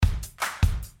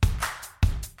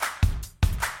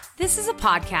This is a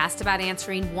podcast about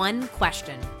answering one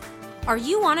question. Are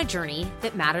you on a journey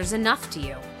that matters enough to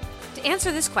you? To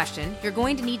answer this question, you're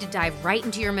going to need to dive right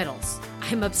into your middles.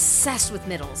 I'm obsessed with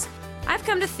middles. I've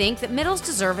come to think that middles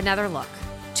deserve another look.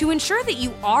 To ensure that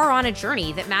you are on a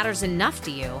journey that matters enough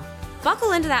to you,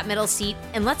 buckle into that middle seat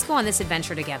and let's go on this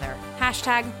adventure together.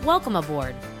 #welcome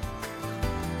aboard.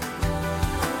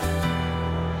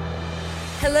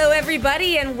 Hello,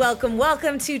 everybody, and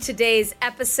welcome to today's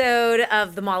episode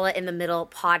of the Mala in the Middle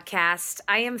podcast.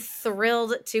 I am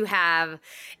thrilled to have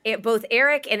both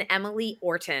Eric and Emily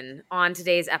Orton on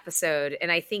today's episode,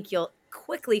 and I think you'll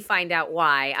quickly find out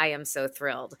why I am so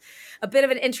thrilled. A bit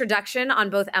of an introduction on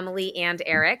both Emily and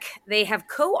Eric. They have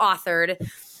co-authored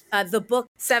the book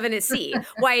 7 at Sea,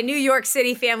 Why a New York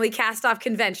City Family Cast Off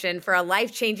Convention for a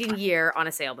Life-Changing Year on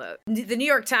a Sailboat. The New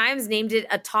York Times named it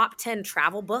a top 10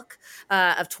 travel book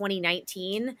of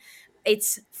 2019.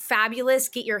 It's fabulous.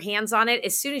 Get your hands on it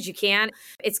as soon as you can.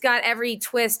 It's got every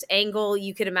twist, angle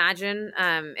you could imagine.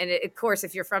 Of course,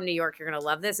 if you're from New York, you're going to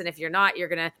love this. And if you're not, you're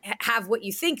going to have what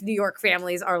you think New York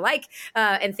families are like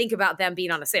and think about them being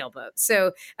on a sailboat.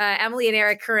 So Emily and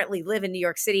Eric currently live in New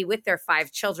York City with their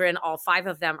 5 children. All 5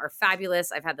 of them are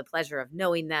fabulous. I've had the pleasure of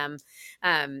knowing them.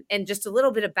 And just a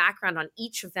little bit of background on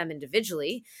each of them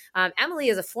individually. Emily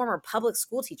is a former public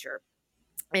school teacher,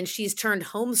 and she's turned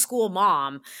homeschool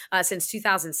mom since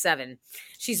 2007.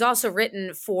 She's also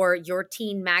written for Your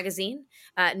Teen Magazine,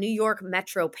 New York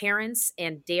Metro Parents,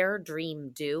 and Dare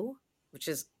Dream Do, which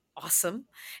is awesome.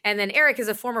 And then Eric is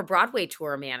a former Broadway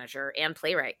tour manager and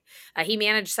playwright. He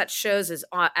managed such shows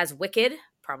as Wicked,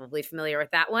 probably familiar with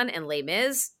that one, and Les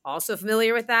Mis, also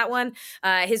familiar with that one.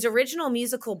 His original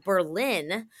musical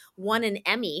Berlin won an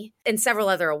Emmy and several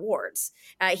other awards.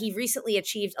 He recently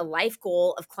achieved a life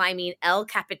goal of climbing El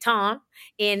Capitan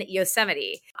in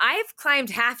Yosemite. I've climbed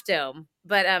Half Dome,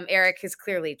 but Eric has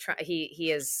clearly he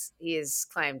has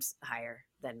climbed higher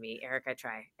than me. Eric, I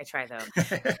try though.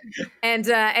 and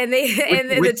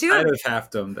the two side of Half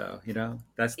Dome though,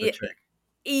 that's the trick.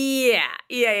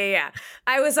 Yeah.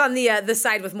 I was on the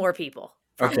side with more people.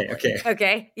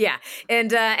 Okay. Yeah.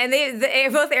 And they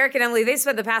both, Eric and Emily, they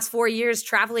spent the past 4 years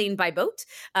traveling by boat,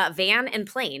 van and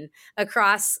plane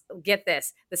across, get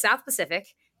this, the South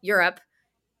Pacific, Europe,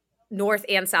 North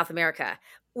and South America,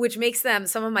 which makes them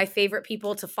some of my favorite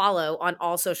people to follow on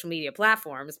all social media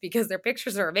platforms because their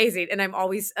pictures are amazing. And I'm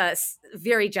always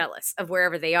very jealous of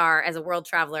wherever they are as a world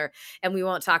traveler. And we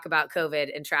won't talk about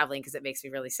COVID and traveling because it makes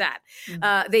me really sad.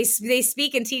 Mm-hmm. They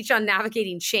speak and teach on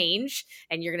navigating change,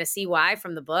 and you're going to see why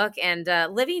from the book, and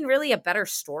living really a better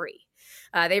story.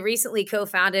 They recently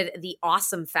co-founded the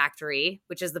Awesome Factory,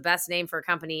 which is the best name for a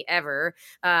company ever,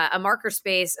 a marker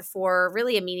space for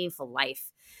really a meaningful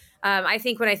life. I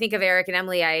think when I think of Eric and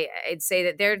Emily, I'd say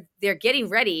that they're getting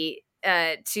ready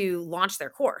to launch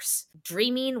their course,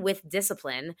 Dreaming with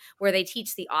Discipline, where they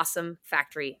teach the Awesome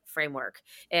Factory framework.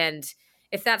 And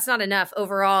if that's not enough,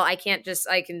 overall, I can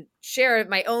share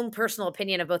my own personal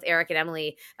opinion of both Eric and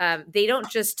Emily. They don't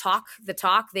just talk the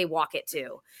talk, they walk it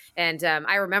too. And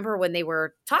I remember when they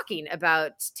were talking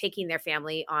about taking their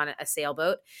family on a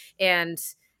sailboat, and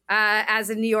as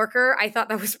a New Yorker, I thought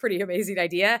that was a pretty amazing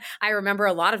idea. I remember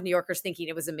a lot of New Yorkers thinking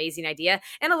it was an amazing idea,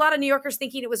 and a lot of New Yorkers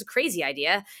thinking it was a crazy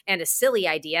idea and a silly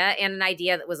idea and an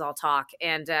idea that was all talk.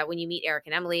 And when you meet Eric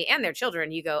and Emily and their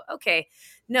children, you go, okay,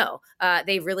 no,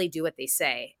 they really do what they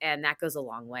say. And that goes a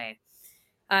long way.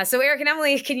 So Eric and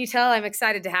Emily, can you tell I'm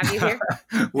excited to have you here?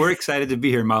 We're excited to be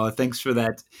here, Mala. Thanks for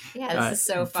that. Yeah, this is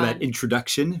so fun. For that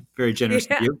introduction. Very generous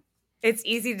of you. It's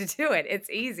easy to do it. It's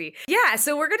easy. Yeah.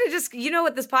 So we're going to just,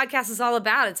 what this podcast is all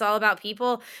about. It's all about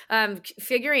people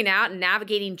figuring out and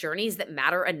navigating journeys that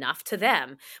matter enough to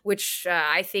them, which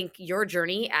I think your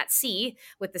journey at sea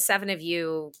with the 7 of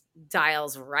you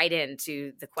dials right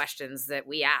into the questions that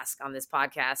we ask on this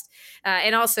podcast.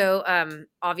 And also,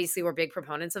 obviously, we're big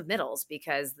proponents of middles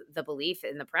because the belief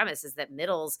in the premise is that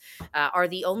middles are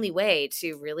the only way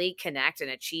to really connect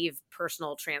and achieve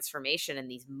personal transformation in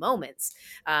these moments.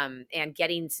 And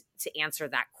getting to answer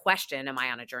that question, am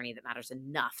I on a journey that matters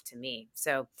enough to me?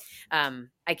 So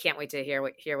I can't wait to hear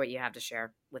what you have to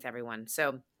share with everyone.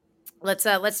 So let's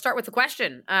start with the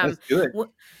question. Let's do it.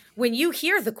 When you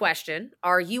hear the question,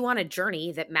 are you on a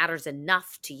journey that matters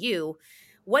enough to you?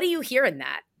 What do you hear in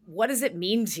that? What does it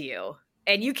mean to you?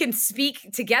 And you can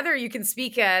speak together. You can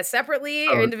speak separately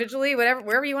or individually,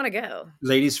 wherever you want to go.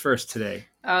 Ladies first today.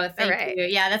 Oh, thank you.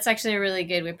 Yeah, that's actually really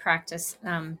good. We practice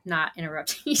not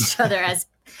interrupting each other as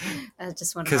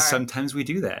just one of our... Because sometimes we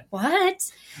do that.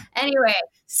 What? Anyway,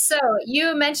 So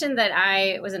you mentioned that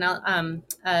I was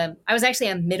I was actually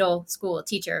a middle school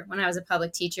teacher when I was a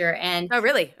public teacher, and Oh,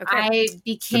 really? Okay. I Thematic.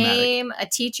 became a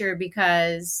teacher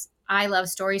because I love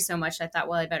stories so much. I thought,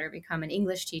 well, I better become an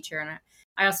English teacher, and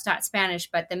I also taught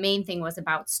Spanish, but the main thing was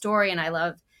about story, and I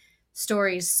love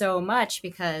stories so much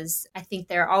because I think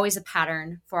they're always a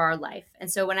pattern for our life. And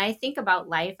so when I think about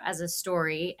life as a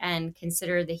story and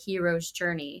consider the hero's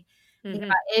journey, think Mm-hmm.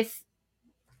 about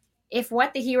if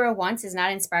what the hero wants is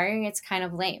not inspiring, it's kind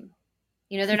of lame.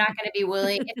 You know, they're not going to be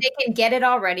willing. If they can get it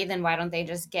already, then why don't they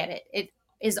just get it? It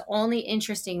is only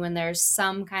interesting when there's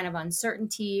some kind of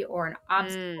uncertainty or an Mm.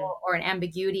 obstacle or an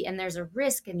ambiguity and there's a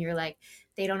risk and you're like,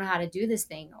 they don't know how to do this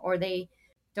thing or they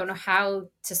don't know how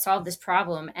to solve this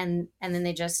problem and then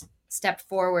they just step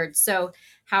forward. So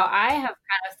how I have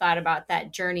kind of thought about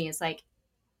that journey is like,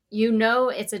 you know,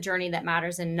 it's a journey that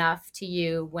matters enough to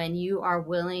you when you are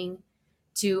willing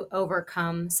to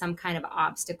overcome some kind of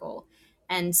obstacle.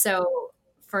 And so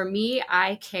for me,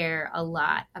 I care a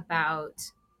lot about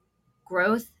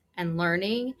growth and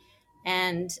learning.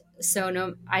 And so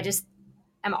no, I just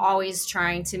am always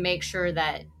trying to make sure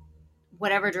that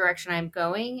whatever direction I'm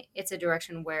going, it's a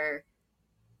direction where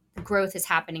growth is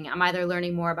happening. I'm either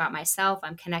learning more about myself,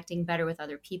 I'm connecting better with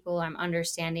other people, I'm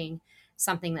understanding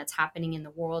something that's happening in the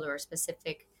world or a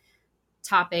specific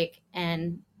topic.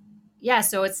 And yeah,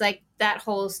 so it's like that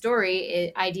whole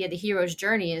story idea, the hero's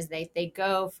journey is they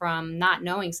go from not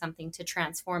knowing something to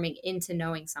transforming into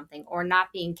knowing something, or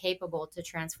not being capable to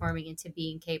transforming into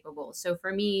being capable. So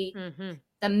for me, Mm-hmm.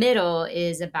 the middle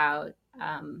is about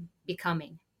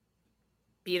becoming.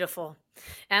 Beautiful.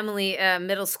 Emily,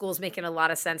 middle school's making a lot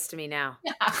of sense to me now.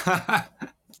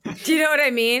 Do you know what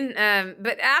I mean?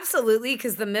 But absolutely,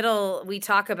 because the middle, we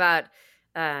talk about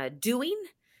doing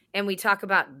and we talk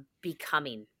about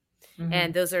becoming.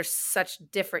 And those are such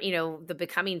different, the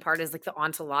becoming part is like the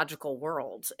ontological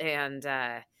world. And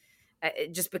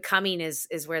just becoming is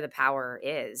where the power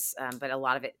is. But a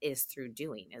lot of it is through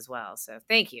doing as well. So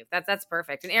thank you. That's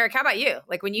perfect. And Eric, how about you?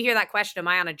 Like when you hear that question, am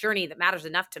I on a journey that matters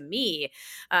enough to me?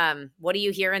 What do you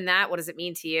hear in that? What does it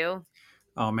mean to you?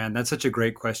 Oh man, that's such a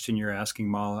great question you're asking,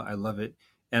 Mala. I love it.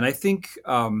 And I think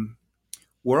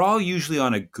we're all usually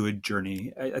on a good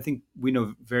journey. I think we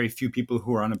know very few people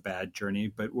who are on a bad journey,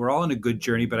 but we're all on a good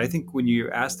journey. But I think when you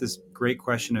ask this great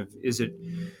question of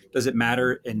does it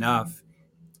matter enough?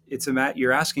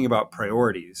 You're asking about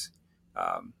priorities,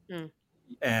 um, Mm.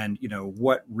 and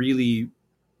what really,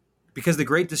 because the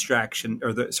great distraction,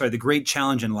 or the great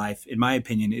challenge in life, in my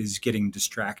opinion, is getting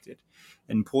distracted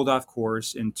and pulled off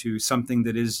course into something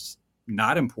that is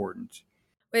not important.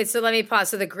 Wait, so let me pause.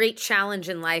 So the great challenge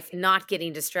in life, not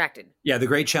getting distracted. Yeah, the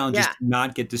great challenge is Yeah. to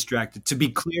not get distracted, to be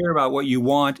clear about what you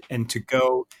want, and to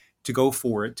go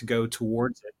for it, to go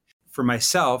towards it. For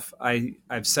myself,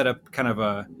 I've set up kind of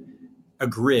a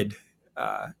grid,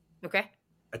 uh, Okay.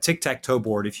 a tic-tac-toe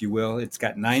board, if you will. It's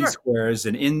got 9 Sure. squares,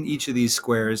 and in each of these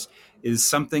squares is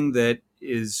something that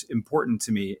is important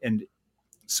to me. And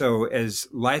so as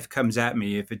life comes at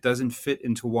me, if it doesn't fit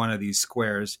into one of these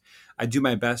squares, I do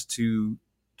my best to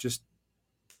just,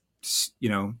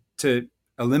 to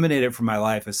eliminate it from my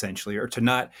life, essentially, or to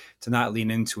not lean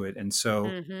into it. And so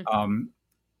Mm-hmm.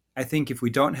 I think if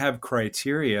we don't have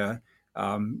criteria,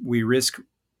 we risk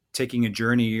taking a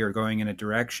journey or going in a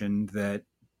direction that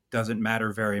doesn't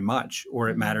matter very much, or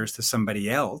it matters to somebody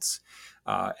else.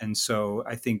 And so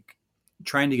I think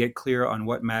trying to get clear on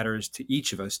what matters to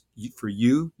each of us, for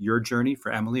you, your journey,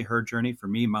 for Emily, her journey, for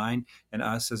me, mine, and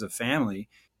us as a family,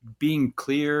 being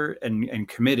clear and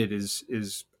committed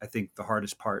is I think the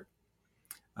hardest part.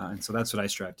 And so that's what I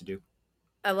strive to do.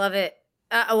 I love it.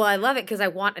 Well, I love it because I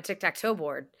want a tic-tac-toe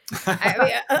board. I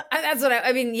mean, that's what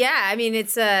I mean. Yeah, I mean,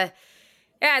 it's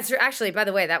yeah, it's actually, by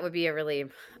the way, that would be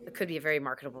it could be a very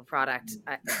marketable product.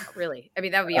 Really, I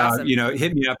mean, that would be awesome.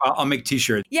 Hit me up. I'll make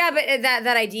t-shirts. Yeah, but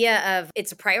that idea of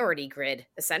it's a priority grid,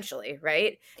 essentially,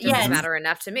 right? Does Yes. this matter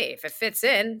enough to me? If it fits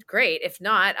in, great. If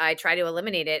not, I try to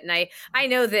eliminate it. And I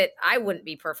know that I wouldn't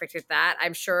be perfect at that.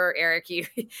 I'm sure, Eric,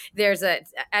 there's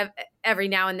every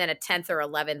now and then a 10th or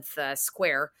 11th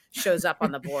square shows up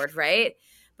on the board, right?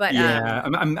 But Yeah,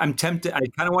 I'm tempted. I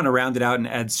kind of want to round it out and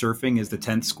add surfing as the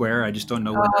 10th square. I just don't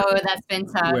know Oh, that's been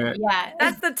tough. where. Yeah.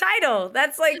 that's the title.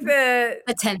 That's like the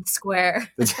 10th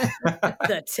square.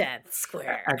 the 10th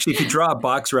square. Actually, if you draw a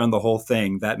box around the whole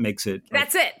thing, that makes it.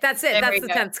 That's it. That's it. There That's we the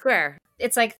go. 10th square.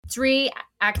 It's like 3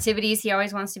 activities he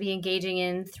always wants to be engaging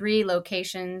in, 3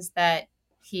 locations that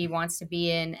he wants to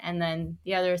be in, and then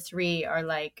the other 3 are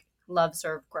like love,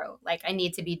 serve, grow. Like I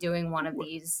need to be doing one of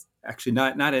these. Actually,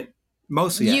 not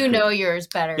mostly You accurate. know yours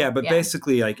better. Yeah, but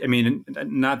basically, like, I mean,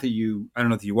 not that I don't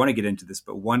know if you want to get into this,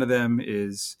 but one of them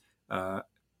is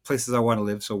places I want to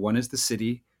live. So one is the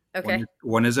city. Okay.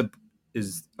 One is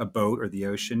a boat or the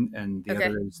ocean, and the Okay.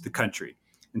 other is the country.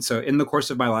 And so in the course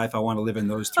of my life, I want to live in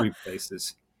those three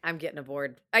places. I'm getting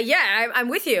aboard. Yeah, I'm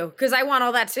with you because I want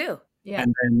all that too. Yeah.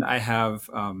 And then I have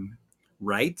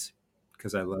write,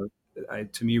 because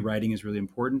to me, writing is really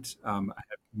important. I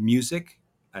have music.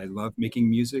 I love making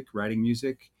music, writing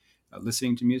music,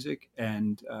 listening to music,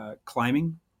 and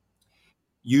climbing.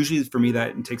 Usually for me,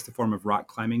 that takes the form of rock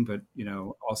climbing, but,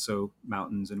 also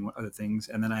mountains and other things.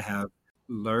 And then I have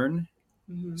learn,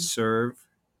 serve,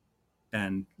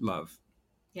 and love.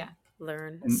 Yeah.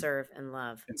 Learn, serve, and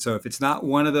love. And so if it's not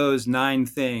one of those 9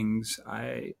 things,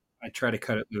 I try to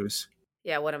cut it loose.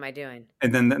 Yeah, what am I doing?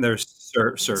 And then there's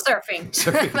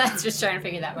surfing. That's just trying to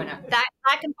figure that one out. That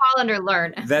can fall under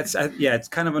learn. It's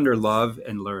kind of under love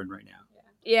and learn right now.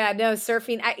 Yeah, no,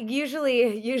 surfing.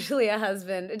 Usually a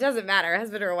husband, it doesn't matter, a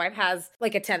husband or a wife has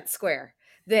like a 10th square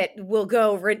that will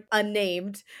go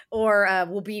unnamed or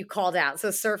will be called out. So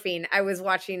surfing, I was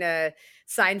watching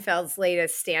Seinfeld's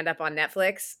latest stand-up on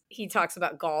Netflix. He talks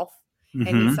about golf, and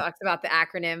he talks about the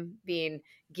acronym being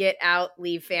get out,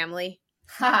 leave family.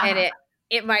 And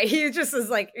he just is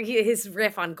like, his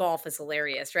riff on golf is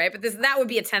hilarious, right? But that would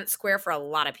be a 10th square for a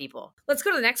lot of people. Let's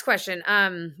go to the next question.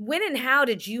 When and how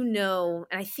did you know,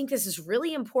 and I think this is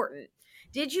really important,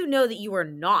 did you know that you were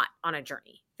not on a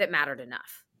journey that mattered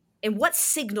enough? And what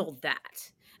signaled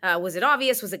that? Was it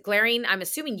obvious? Was it glaring? I'm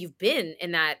assuming you've been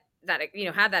in that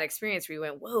had that experience where you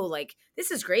went, whoa, like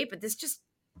this is great, but this just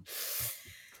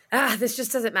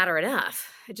doesn't matter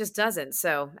enough. It just doesn't.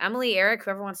 So Emily, Eric,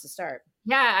 whoever wants to start.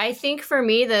 Yeah, I think for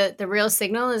me, the real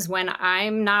signal is when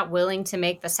I'm not willing to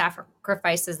make the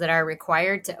sacrifices that are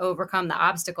required to overcome the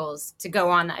obstacles to go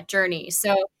on that journey.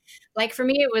 So like for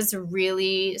me, it was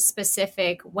really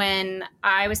specific when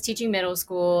I was teaching middle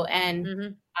school,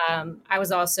 and I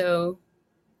was also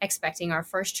expecting our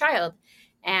first child.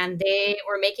 And they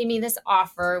were making me this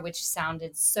offer, which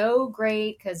sounded so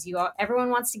great because everyone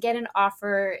wants to get an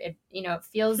offer. It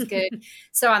feels good.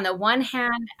 So on the one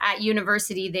hand, at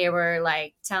university, they were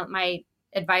like, my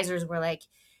advisors were like,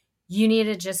 you need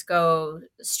to just go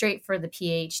straight for the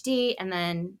PhD. And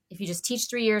then if you just teach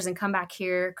 3 years and come back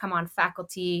here, come on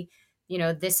faculty,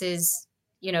 this is,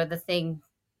 the thing.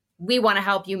 We want to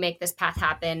help you make this path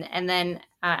happen. And then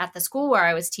at the school where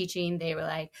I was teaching, they were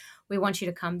like, we want you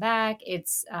to come back.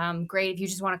 It's great if you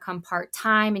just want to come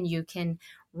part-time and you can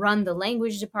run the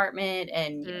language department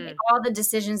and make all the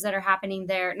decisions that are happening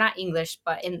there. Not English,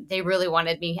 but they really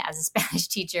wanted me as a Spanish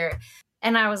teacher.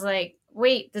 And I was like,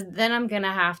 wait, then I'm going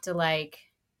to have to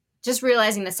just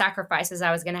realizing the sacrifices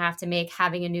I was going to have to make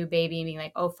having a new baby and being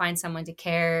like, oh, find someone to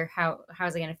care. How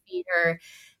is I going to feed her?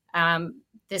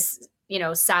 This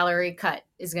salary cut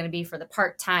is going to be for the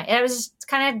part-time. It was just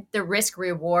kind of the risk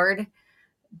reward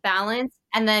balance.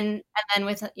 And then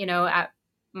with, at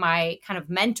my kind of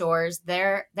mentors,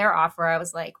 their offer, I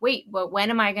was like, wait, well, when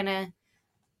am I going to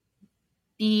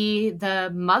be the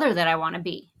mother that I want to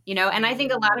be? And I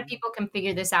think a lot of people can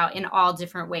figure this out in all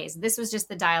different ways. This was just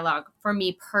the dialogue for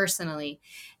me personally.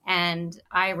 And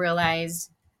I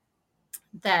realized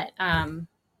that,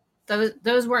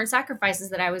 those weren't sacrifices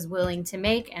that I was willing to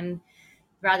make. And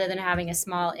rather than having a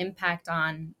small impact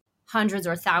on hundreds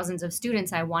or thousands of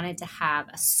students, I wanted to have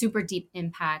a super deep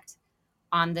impact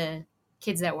on the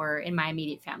kids that were in my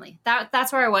immediate family.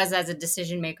 That's where I was as a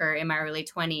decision maker in my early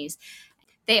 20s.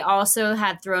 They also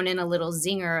had thrown in a little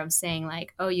zinger of saying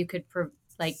like, oh, you could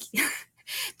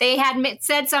they had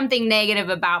said something negative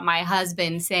about my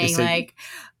husband, saying like,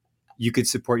 you could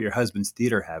support your husband's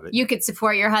theater habit. You could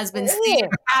support your husband's theater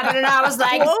habit. And I was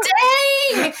like,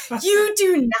 dang, you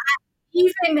do not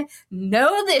even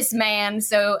know this man.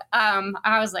 So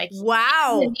I was like,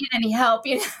 wow, he didn't need any help,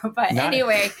 But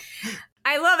anyway,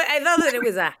 I love it. I love that it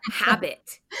was a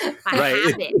habit. Right.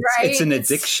 It's an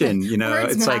addiction, It's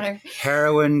matter. Like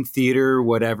heroin, theater,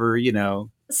 whatever,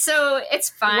 So it's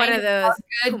fine. One of those.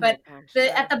 Good, but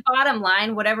at the bottom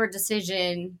line, whatever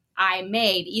decision I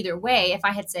made, either way, if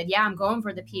I had said, yeah, I'm going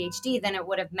for the PhD, then it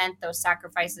would have meant those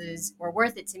sacrifices were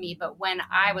worth it to me. But when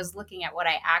I was looking at what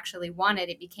I actually wanted,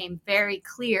 it became very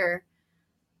clear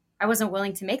I wasn't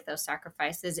willing to make those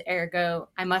sacrifices. Ergo,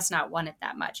 I must not want it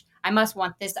that much. I must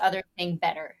want this other thing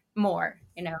better, more,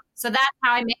 So that's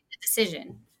how I made the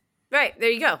decision. Right. There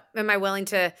you go. Am I willing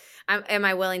to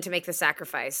make the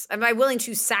sacrifice? Am I willing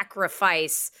to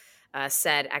sacrifice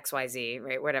said XYZ,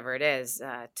 right? Whatever it is,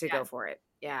 to go for it.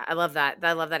 Yeah, I love that.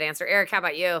 I love that answer. Eric, how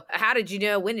about you? How did you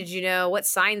know? When did you know? What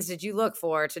signs did you look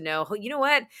for to know, you know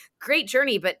what? Great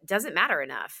journey, but doesn't matter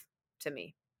enough to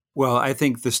me. Well, I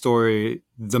think the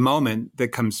moment that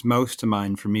comes most to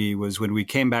mind for me was when we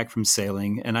came back from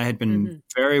sailing, and I had been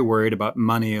very worried about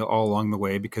money all along the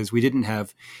way because we didn't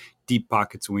have deep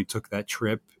pockets when we took that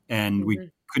trip, and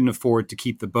we couldn't afford to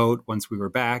keep the boat once we were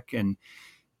back. And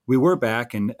we were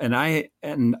back, and I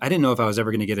didn't know if I was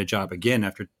ever going to get a job again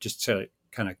after just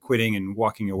kind of quitting and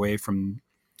walking away from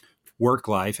work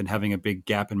life and having a big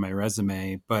gap in my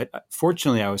resume. But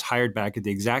fortunately, I was hired back at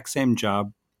the exact same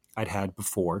job I'd had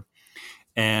before.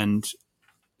 And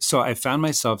so I found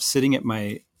myself sitting at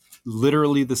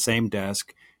literally the same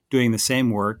desk, doing the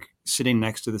same work, sitting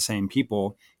next to the same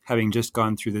people, having just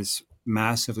gone through this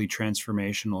massively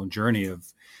transformational journey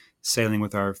of sailing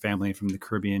with our family from the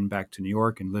Caribbean back to New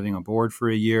York and living on board for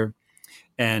a year.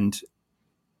 And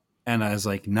I was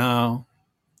like, no,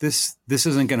 this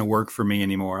isn't going to work for me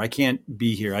anymore. I can't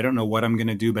be here. I don't know what I'm going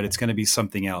to do, but it's going to be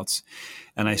something else.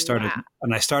 And I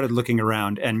started looking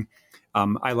around, and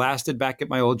I lasted back at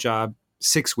my old job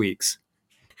 6 weeks.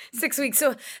 6 weeks.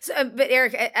 So, but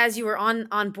Eric, as you were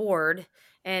on board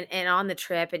and on the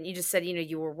trip, and you just said,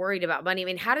 you were worried about money. I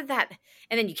mean, how did that,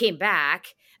 and then you came back.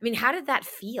 I mean, how did that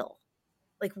feel?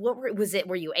 Like, was it?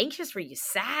 Were you anxious? Were you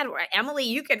sad? Emily,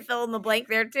 you can fill in the blank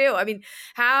there too. I mean,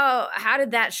 how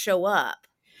did that show up?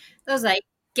 It was like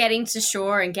getting to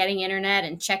shore and getting internet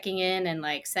and checking in and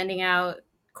like sending out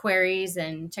queries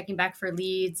and checking back for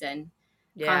leads and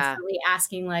constantly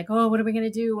asking like, oh, what are we going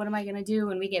to do? What am I going to do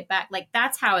when we get back? Like,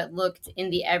 that's how it looked in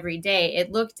the everyday.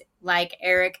 It looked like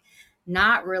Eric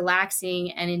not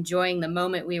relaxing and enjoying the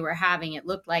moment we were having. It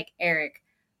looked like Eric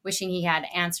wishing he had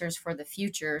answers for the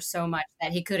future so much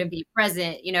that he couldn't be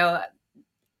present,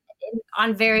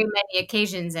 on very many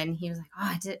occasions. And he was like,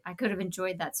 oh, I could have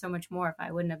enjoyed that so much more if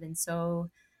I wouldn't have been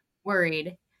so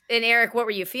worried. And Eric, what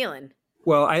were you feeling?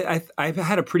 Well, I've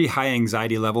had a pretty high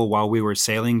anxiety level while we were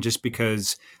sailing, just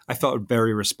because I felt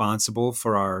very responsible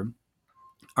for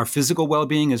our physical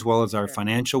well-being as well as our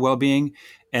financial well-being.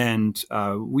 And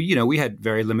we had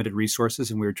very limited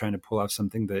resources, and we were trying to pull off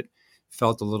something that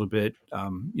felt a little bit,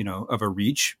 of a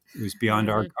reach. It was beyond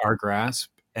our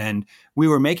grasp, and we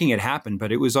were making it happen,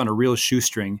 but it was on a real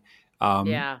shoestring.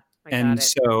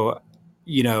 So,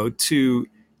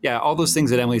 all those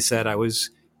things that Emily said, I was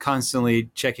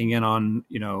constantly checking in on,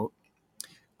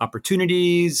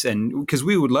 opportunities, and because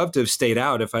we would love to have stayed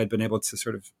out if I'd been able to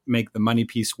sort of make the money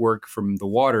piece work from the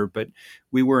water, but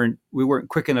we weren't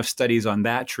quick enough studies on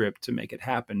that trip to make it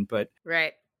happen. But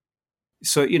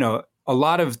so, a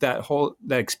lot of that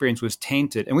experience was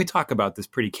tainted. And we talk about this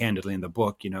pretty candidly in the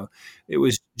book. It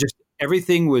was just,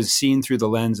 everything was seen through the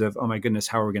lens of, oh my goodness,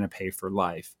 how are we going to pay for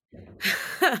life?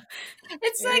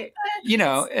 It's like,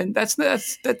 and that's,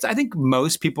 I think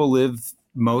most people live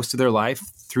most of their life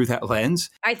through that lens.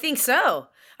 I think so.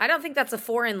 I don't think that's a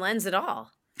foreign lens at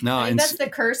all. No, I think that's the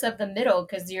curse of the middle,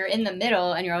 because you're in the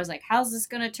middle and you're always like, how's this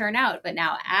going to turn out? But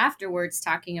now afterwards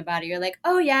talking about it, you're like,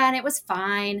 oh yeah, and it was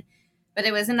fine. But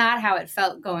it was not how it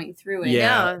felt going through it.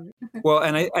 Yeah. Well,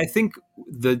 and I think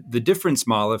the difference,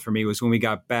 Mala, for me was when we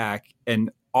got back,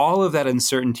 and all of that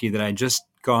uncertainty that I just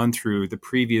gone through the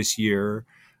previous year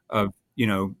of,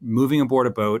 moving aboard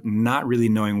a boat and not really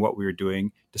knowing what we were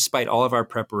doing, despite all of our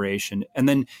preparation, and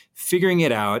then figuring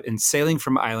it out and sailing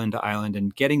from island to island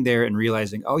and getting there and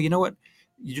realizing, oh, you know what?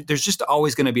 There's just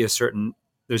always going to be a certain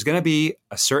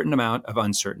amount of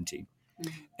uncertainty.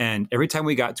 And every time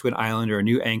we got to an island or a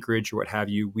new anchorage or what have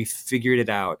you, we figured it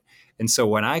out. And so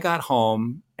when I got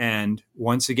home, and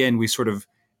once again, we sort of,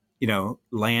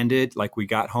 landed, like we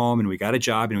got home and we got a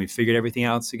job and we figured everything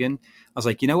else again, I was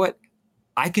like, you know what?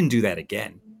 I can do that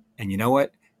again. And you know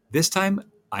what? This time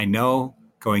I know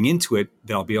going into it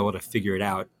that I'll be able to figure it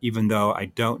out, even though I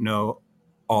don't know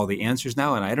all the answers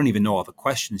now. And I don't even know all the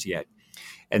questions yet.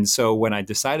 And so when I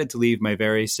decided to leave my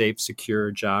very safe,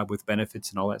 secure job with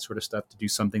benefits and all that sort of stuff to do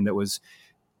something that was,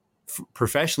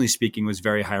 professionally speaking, was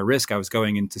very high risk, I was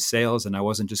going into sales, and I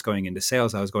wasn't just going into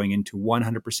sales. I was going into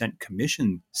 100%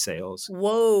 commission sales.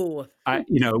 Whoa.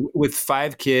 With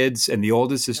 5 kids, and the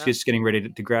oldest is just getting ready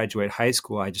to graduate high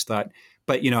school. I just thought,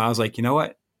 but, I was like, you know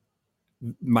what?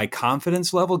 My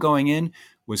confidence level going in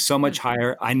was so much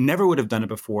higher. I never would have done it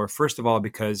before. First of all,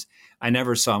 because I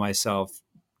never saw myself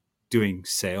doing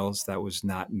sales. That was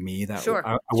not me.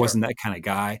 I wasn't that kind of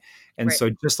guy. And so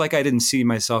just like I didn't see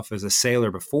myself as a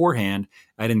sailor beforehand,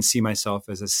 I didn't see myself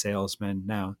as a salesman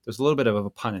now. There's a little bit of a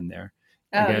pun in there.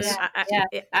 Oh, I guess. Yeah.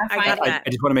 I got that. I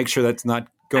just want to make sure that's not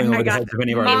going over the heads of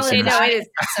any of our listeners. No, it is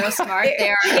so smart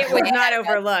there. It was not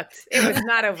overlooked. It was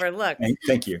not overlooked.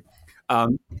 Thank you.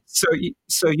 So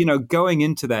going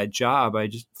into that job,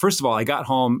 first of all, I got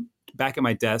home back at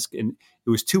my desk, and it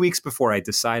was 2 weeks before I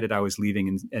decided I was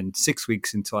leaving, and 6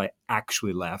 weeks until I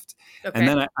actually left. Okay. And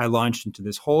then I launched into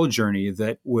this whole journey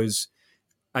that was,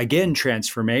 again,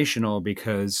 transformational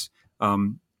because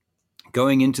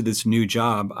going into this new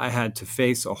job, I had to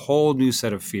face a whole new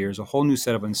set of fears, a whole new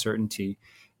set of uncertainty,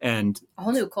 and a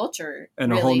whole new culture.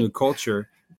 And really. a whole new culture.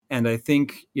 And I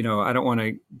think, I don't want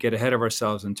to get ahead of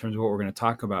ourselves in terms of what we're going to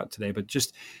talk about today, but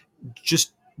just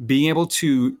being able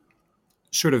to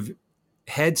sort of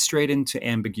head straight into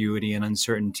ambiguity and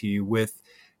uncertainty with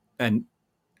a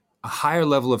higher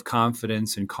level of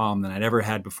confidence and calm than I'd ever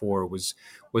had before was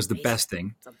the best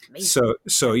thing. So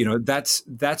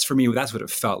that's for me, that's what it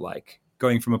felt like,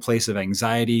 going from a place of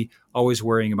anxiety, always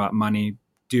worrying about money,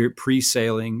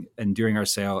 pre-sailing and during our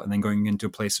sale, and then going into a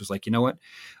place that was like, you know what?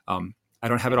 I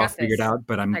don't have it all figured out,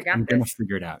 but I'm going to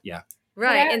figure it out. Yeah.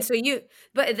 Right. And so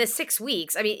but the 6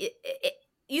 weeks, I mean,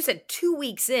 you said 2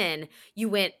 weeks in, you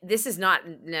went, this is not,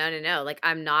 no. Like,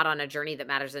 I'm not on a journey that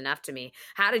matters enough to me.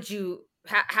 How did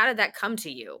that come to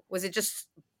you? Was it just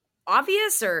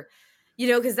obvious, or,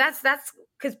 cause that's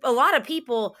cause a lot of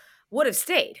people would have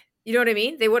stayed, you know what I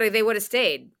mean? They would have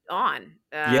stayed on.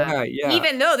 Yeah.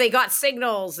 Even though they got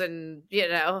signals and,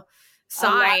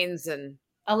 signs and.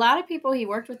 A lot of people he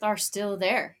worked with are still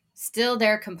there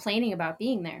complaining about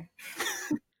being there.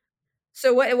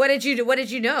 So what did you do? What did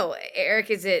you know, Eric?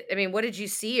 What did you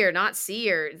see or not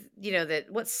see, or,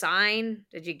 what sign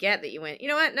did you get that you went, you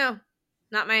know what? No,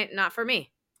 not for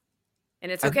me.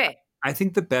 And it's okay. I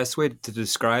think the best way to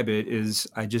describe it is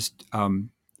I just,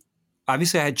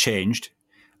 obviously I had changed,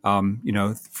 from,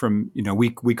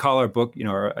 we call our book,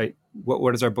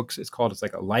 what is our book? It's called, it's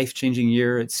like a life-changing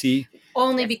year at sea.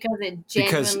 Only because it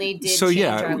genuinely did change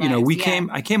our lives.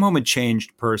 I came home a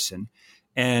changed person,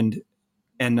 and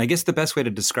I guess the best way to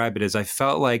describe it is I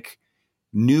felt like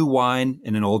new wine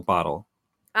in an old bottle.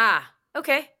 Ah,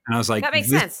 okay. And I was like, that makes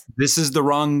sense. This is the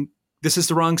wrong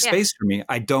space for me.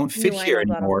 I don't fit here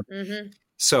anymore. Mm-hmm.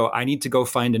 So I need to go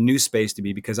find a new space to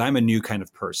be, because I'm a new kind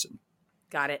of person.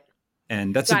 Got it.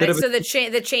 And that's a bit of so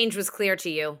the change was clear to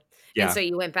you. Yeah. And so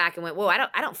you went back and went, whoa,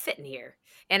 I don't fit in here.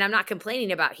 And I'm not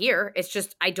complaining about here. It's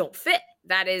just, I don't fit.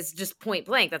 That is just point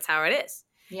blank. That's how it is.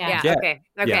 Yeah. Okay.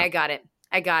 Yeah.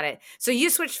 I got it. So you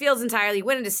switched fields entirely,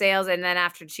 went into sales. And then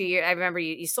after 2 years, I remember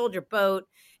you sold your boat,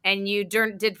 and you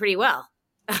did pretty well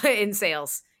in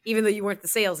sales, even though you weren't the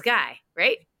sales guy,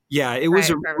 right? Yeah. It was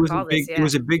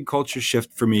a big culture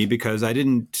shift for me, because I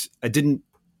didn't,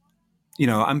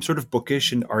 I'm sort of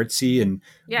bookish and artsy, and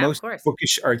most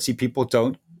bookish, artsy people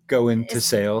don't go into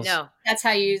sales. No, that's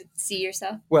how you see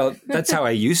yourself. Well, that's how I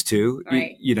used to,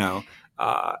 right.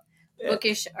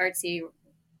 Bookish, artsy,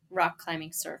 rock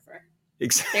climbing surfer.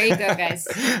 Exactly. There you go, guys.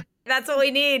 That's what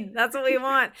we need. That's what we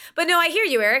want. But no, I hear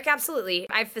you, Eric. Absolutely.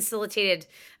 I've facilitated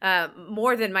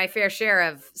more than my fair share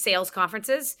of sales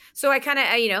conferences. So I kind of,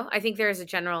 I think there's a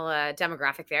general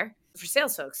demographic there for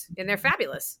sales folks, and they're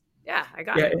fabulous. Yeah, I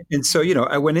got it. And so,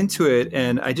 I went into it,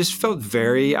 and I just felt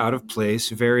very out of place,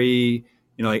 very,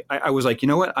 I was like, you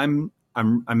know what, I'm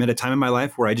at a time in my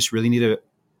life where I just really need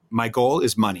my goal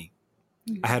is money.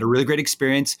 I had a really great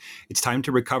experience. It's time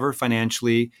to recover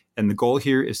financially. And the goal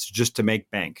here is just to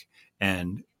make bank.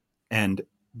 And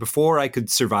before I could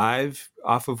survive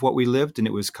off of what we lived, and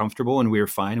it was comfortable and we were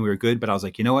fine and we were good. But I was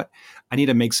like, you know what, I need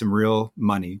to make some real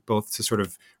money, both to sort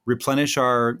of replenish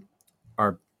our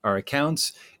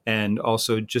accounts, and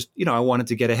also just, I wanted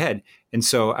to get ahead. And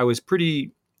so I was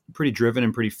pretty driven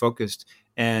and pretty focused.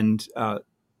 And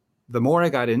the more I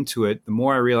got into it, the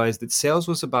more I realized that sales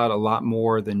was about a lot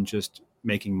more than just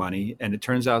making money. And it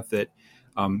turns out that,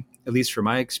 at least from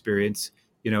my experience,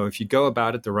 if you go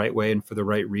about it the right way and for the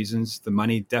right reasons, the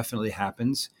money definitely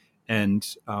happens. And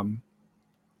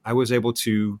I was able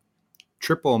to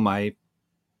triple my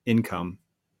income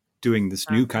doing this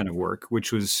new kind of work,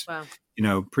 which was,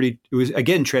 it was,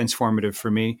 again, transformative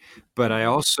for me. But I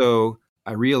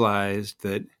realized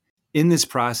that in this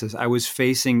process, I was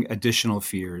facing additional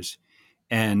fears.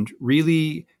 And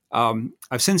really,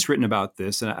 I've since written about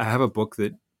this, and I have a book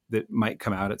that might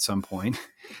come out at some point.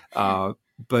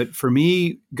 But for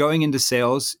me, going into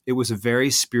sales, it was a very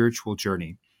spiritual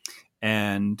journey.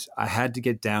 And I had to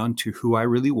get down to who I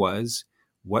really was,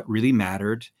 what really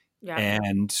mattered,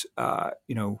 and,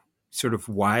 sort of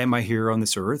why am I here on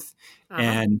this earth?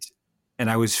 Uh-huh. And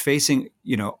I was facing,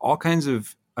 all kinds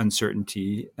of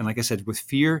uncertainty. And like I said, with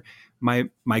fear,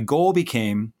 my goal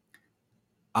became,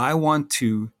 I want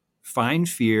to find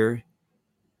fear,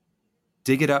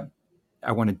 dig it up.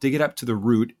 I want to dig it up to the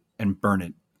root and burn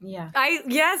it. Yeah.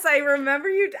 Yes, I remember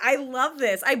you. I love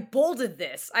this. I bolded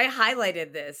this. I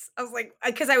highlighted this. I was like,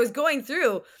 because I was going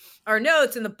through our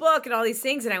notes in the book and all these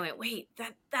things, and I went, wait,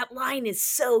 that line is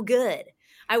so good.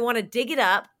 I want to dig it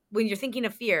up. When you're thinking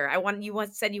of fear, you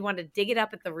once said you want to dig it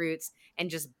up at the roots and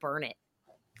just burn it.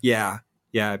 Yeah,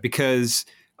 because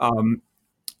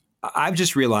I've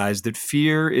just realized that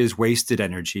fear is wasted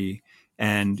energy,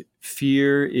 and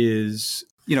fear is,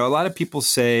 a lot of people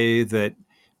say that,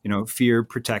 fear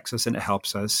protects us and it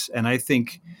helps us. And I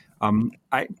think,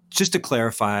 I just to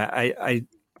clarify,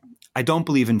 I don't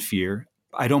believe in fear.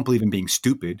 I don't believe in being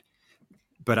stupid,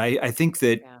 but I think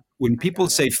that when people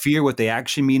say fear, what they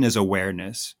actually mean is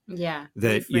awareness. Yeah.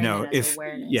 That,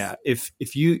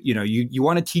 if you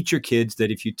want to teach your kids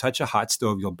that if you touch a hot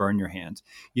stove, you'll burn your hands.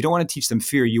 You don't want to teach them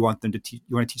fear. You want to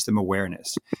teach them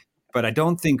awareness. But I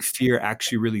don't think fear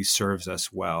actually really serves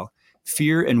us well.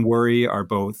 Fear and worry are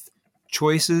both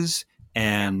choices.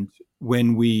 And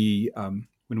when we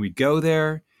go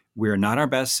there, we're not our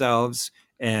best selves.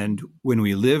 And when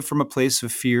we live from a place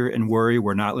of fear and worry,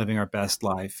 we're not living our best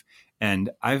life.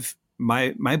 And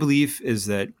my belief is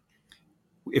that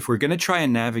if we're going to try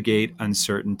and navigate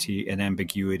uncertainty and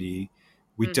ambiguity,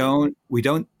 we don't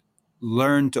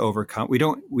learn to overcome. We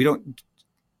don't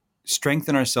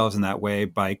strengthen ourselves in that way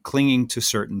by clinging to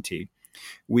certainty.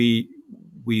 We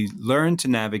learn to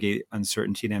navigate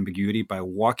uncertainty and ambiguity by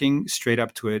walking straight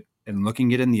up to it and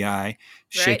looking it in the eye,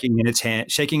 shaking its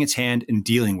hand, and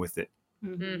dealing with it.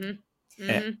 Mm-hmm.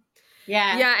 Mm-hmm.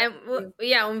 Yeah. And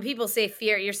when people say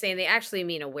fear, you're saying they actually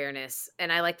mean awareness.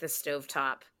 And I like the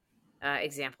stovetop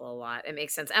example a lot. It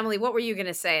makes sense. Emily, what were you going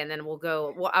to say? And then we'll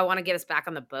go. Well, I want to get us back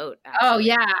on the boat. Actually. Oh,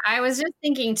 yeah. I was just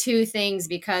thinking two things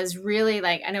because really,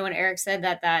 I know when Eric said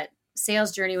that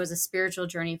sales journey was a spiritual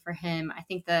journey for him, I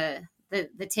think the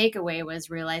takeaway was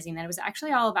realizing that it was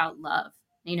actually all about love,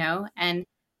 and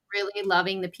really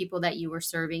loving the people that you were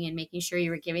serving and making sure you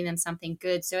were giving them something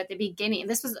good. So at the beginning,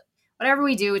 this was whatever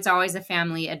we do, it's always a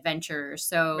family adventure.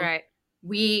 So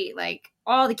we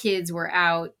all the kids were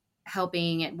out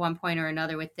helping at one point or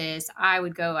another with this. I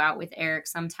would go out with Eric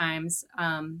sometimes,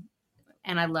 and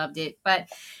I loved it. But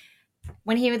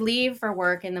when he would leave for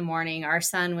work in the morning, our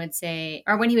son would say,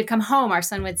 or when he would come home, our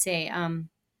son would say,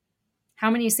 how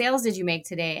many sales did you make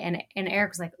today? And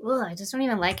Eric was like, ugh, I just don't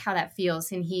even like how that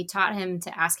feels. And he taught him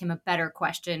to ask him a better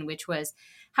question, which was,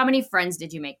 how many friends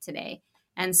did you make today?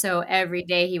 And so every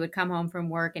day he would come home from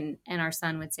work and our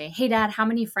son would say, hey, Dad, how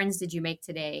many friends did you make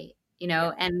today?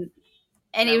 And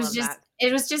it was just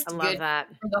good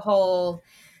for the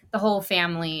whole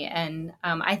family. And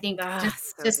I think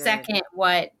second,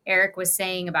 what Eric was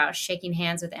saying about shaking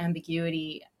hands with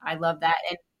ambiguity, I love that.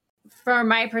 And from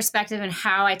my perspective and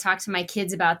how I talk to my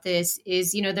kids about this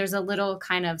is, there's a little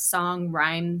kind of song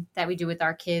rhyme that we do with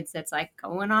our kids that's like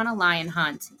going on a lion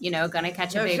hunt, gonna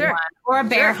catch a big one, or a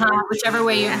bear hunt, whichever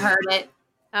way you heard it.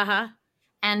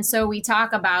 And so we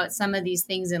talk about some of these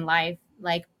things in life,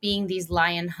 like being these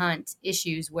lion hunt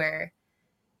issues where,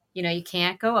 you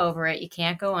can't go over it, you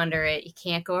can't go under it, you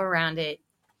can't go around it,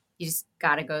 you just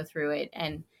got to go through it.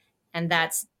 And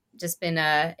that's just been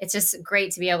it's just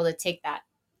great to be able to take that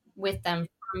with them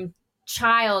from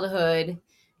childhood,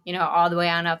 all the way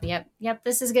on up. Yep.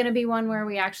 This is going to be one where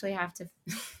we actually have to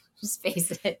just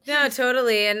face it. No,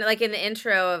 totally. And like in the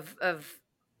intro of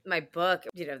my book,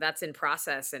 that's in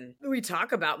process. And we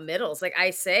talk about middles. Like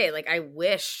I say, I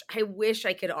wish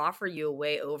I could offer you a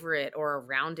way over it or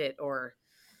around it or,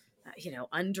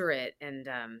 under it. And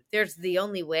there's the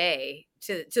only way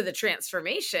to the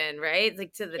transformation, right?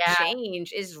 Like to the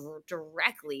change is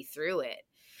directly through it.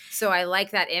 So I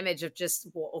like that image of just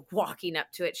walking up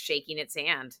to it, shaking its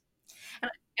hand.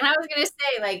 And I was going to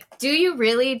say, do you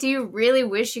really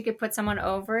wish you could put someone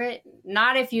over it?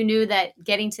 Not if you knew that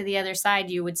getting to the other side,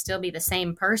 you would still be the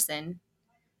same person,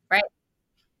 right?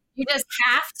 You just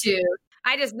have to.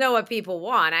 I just know what people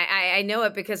want. I know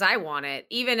it because I want it.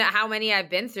 Even how many I've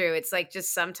been through, it's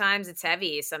just sometimes it's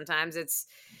heavy. Sometimes it's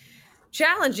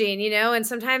challenging, and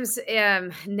sometimes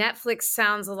Netflix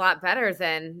sounds a lot better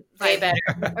than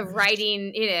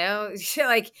writing, and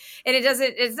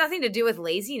it's nothing to do with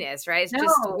laziness, right? It's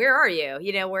just, where are you?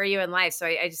 Where are you in life? So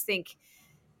I just think,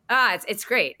 it's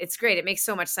great. It's great. It makes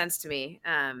so much sense to me.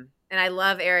 And And I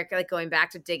love, Eric, like going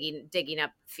back to digging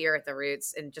up fear at the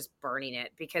roots and just burning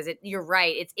it, because you're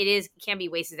right. It can be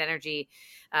wasted energy.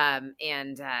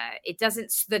 It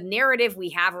doesn't, the narrative we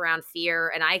have around fear,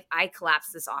 and I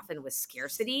collapse this often with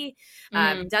scarcity,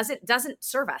 doesn't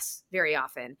serve us very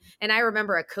often. And I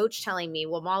remember a coach telling me,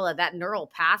 well, Mala, that neural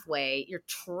pathway, you're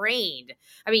trained.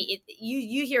 I mean,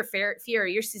 you hear fear,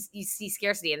 you see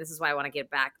scarcity. And this is why I want to get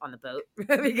back on the boat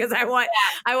because I want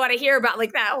to hear about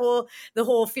like the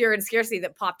whole fear and scarcity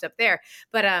that popped up there.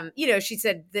 But, she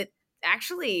said that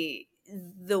actually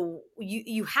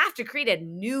you have to create a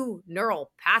new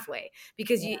neural pathway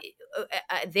because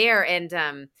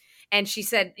and she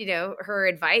said, her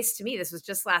advice to me, this was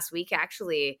just last week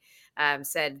actually,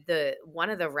 said one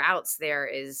of the routes there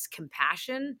is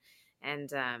compassion.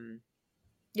 And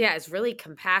it's really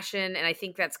compassion. And I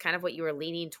think that's kind of what you were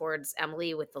leaning towards,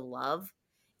 Emily, with the love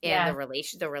and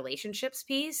the relationships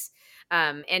piece,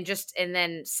 and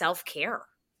then self-care,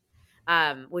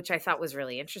 which I thought was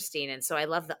really interesting. And so I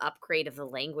love the upgrade of the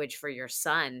language for your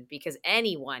son, because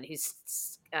anyone who's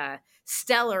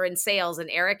stellar in sales, and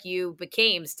Eric, you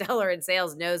became stellar in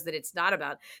sales, knows that it's not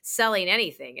about selling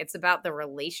anything. It's about the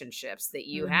relationships that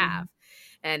you have.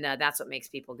 And that's what makes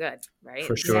people good, right?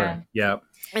 For sure. Yeah.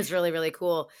 It's really, really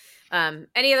cool.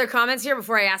 Any other comments here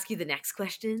before I ask you the next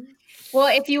question? Well,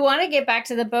 if you want to get back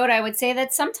to the boat, I would say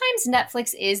that sometimes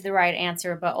Netflix is the right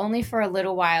answer, but only for a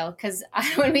little while. Because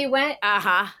when we went,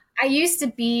 I used to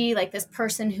be like this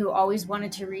person who always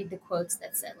wanted to read the quotes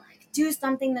that said, like, do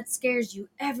something that scares you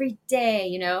every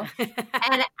day,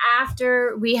 And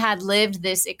after we had lived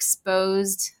this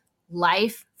exposed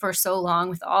life for so long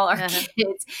with all our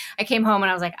kids, I came home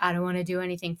and I was like, I don't want to do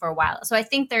anything for a while. So I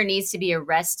think there needs to be a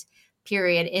rest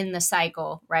period in the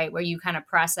cycle, right? Where you kind of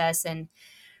process and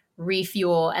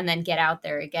refuel and then get out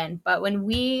there again. But when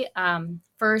we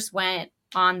first went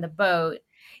on the boat,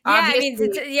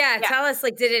 tell us,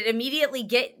 like, did it immediately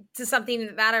get to something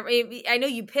that mattered? I know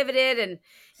you pivoted and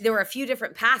there were a few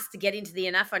different paths to getting to the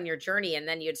enough on your journey. And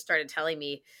then you had started telling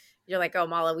me, you're like, oh,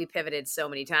 Mala, we pivoted so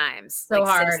many times. So like,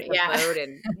 hard. Since the boat.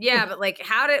 And but like,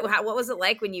 what was it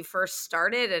like when you first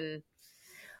started? And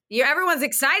everyone's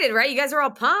excited, right? You guys are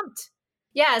all pumped.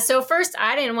 Yeah. So first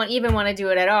I didn't even want to do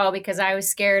it at all because I was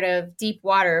scared of deep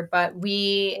water, but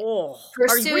we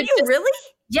pursued. Were you really?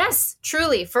 Yes,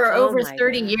 truly, for over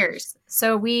 30 years.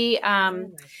 So we, oh my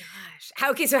gosh.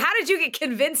 Okay, so how did you get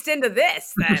convinced into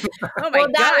this then? Oh my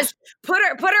gosh. Put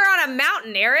her on a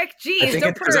mountain, Eric. Jeez,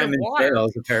 don't put her in water.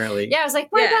 Sales, apparently. Yeah, I was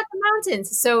like, what about the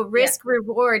mountains? So risk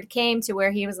reward came to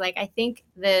where he was like, I think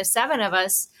the 7 of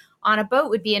us on a boat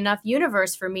would be enough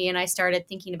universe for me. And I started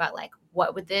thinking about like,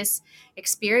 what would this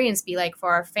experience be like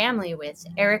for our family with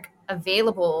Eric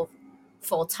available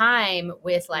full time,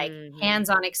 with like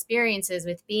hands-on experiences,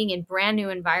 with being in brand new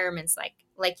environments,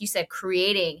 like you said,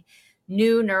 creating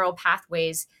new neural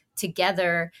pathways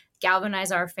together,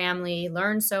 galvanize our family,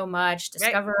 learn so much,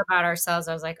 discover about ourselves.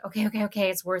 I was like, okay,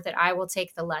 it's worth it. I will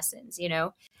take the lessons,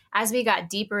 As we got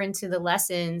deeper into the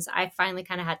lessons, I finally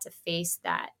kind of had to face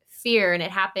that fear. And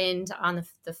it happened on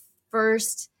the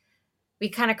first, we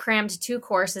kind of crammed 2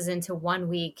 courses into 1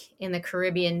 week in the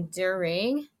Caribbean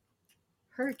during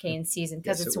hurricane season,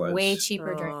 because it's way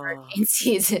cheaper during hurricane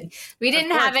season. We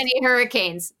didn't have any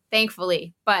hurricanes,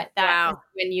 thankfully, but that's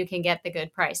when you can get the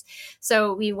good price.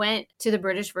 So we went to the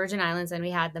British Virgin Islands and we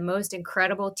had the most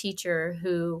incredible teacher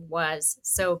who was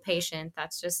so patient.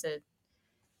 That's just a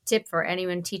tip for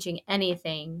anyone teaching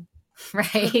anything,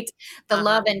 right? The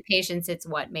love and patience, it's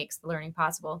what makes the learning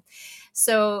possible.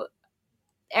 So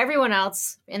everyone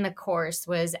else in the course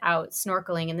was out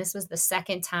snorkeling. And this was the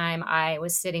second time I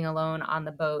was sitting alone on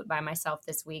the boat by myself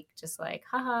this week, just like,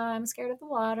 haha, I'm scared of the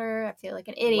water. I feel like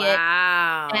an idiot.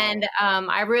 Wow. And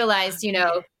I realized,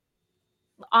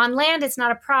 on land, it's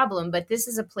not a problem, but this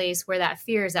is a place where that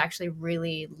fear is actually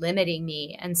really limiting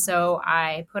me. And so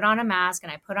I put on a mask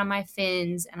and I put on my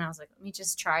fins and I was like, let me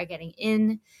just try getting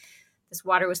in. This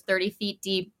water was 30 feet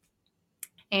deep.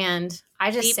 And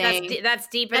I just sang, that's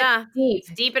deep enough.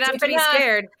 Deep enough to be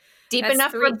scared. Deep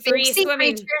enough for three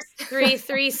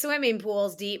swimming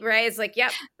pools deep, right? It's like,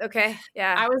 yep, okay,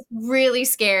 yeah. I was really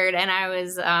scared, and I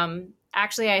was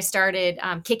I started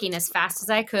kicking as fast as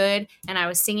I could, and I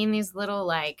was singing these little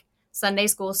like Sunday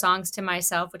school songs to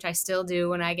myself, which I still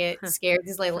do when I get scared.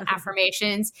 These little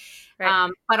affirmations,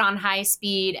 but on high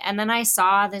speed. And then I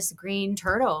saw this green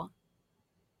turtle,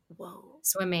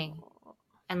 swimming.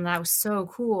 And that was so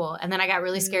cool. And then I got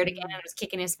really scared again. And I was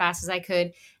kicking as fast as I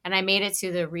could. And I made it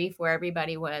to the reef where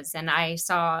everybody was. And I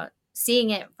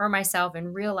seeing it for myself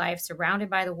in real life, surrounded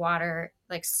by the water,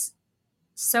 like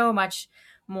so much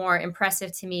more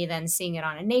impressive to me than seeing it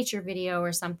on a nature video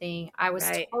or something. I was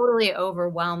Right. totally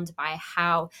overwhelmed by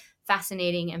how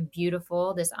fascinating and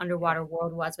beautiful this underwater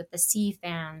world was, with the sea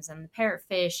fans and the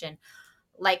parrotfish and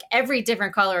like every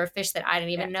different color of fish that I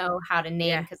didn't even know how to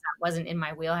name, because that wasn't in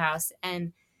my wheelhouse.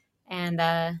 And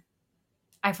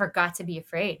I forgot to be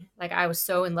afraid. Like, I was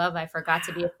so in love, I forgot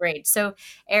to be afraid. So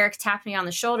Eric tapped me on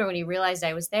the shoulder when he realized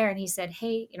I was there, and he said,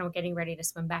 "Hey, getting ready to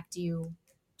swim back. Do you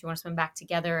want to swim back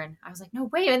together?" And I was like, "No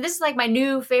way!" And this is like my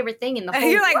new favorite thing in the whole.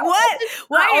 You're like, world.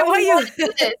 what? Why you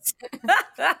do this?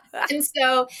 And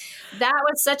so that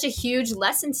was such a huge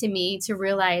lesson to me, to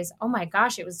realize, oh my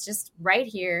gosh, it was just right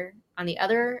here on the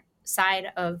other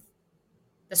side of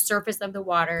the surface of the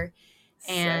water,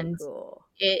 and so cool.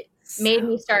 It made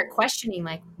me start questioning,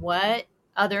 like, what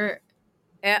other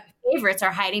favorites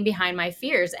are hiding behind my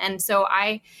fears. And so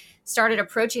I started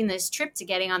approaching this trip to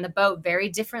getting on the boat very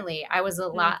differently. I was a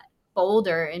lot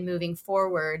bolder in moving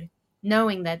forward,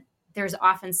 knowing that there's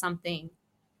often something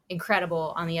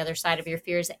incredible on the other side of your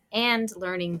fears, and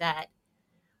learning that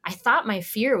I thought my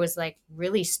fear was like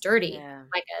really sturdy,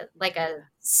 like a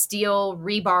steel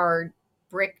rebar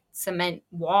brick cement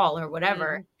wall or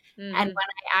whatever. And when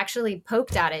I actually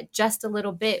poked at it just a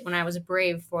little bit, when I was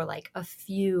brave for like a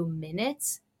few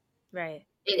minutes, right,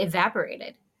 it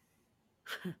evaporated.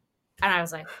 And I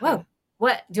was like, whoa,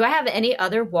 what? Do I have any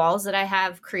other walls that I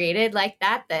have created like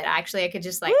that actually I could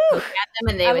just like poke at them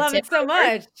and they would love tip it so over?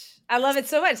 much. I love it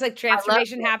so much. Like,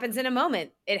 transformation happens in a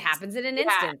moment. It happens in an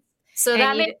instant. So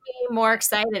that made me more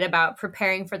excited about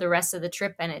preparing for the rest of the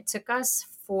trip. And it took us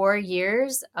 4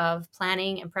 years of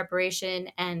planning and preparation,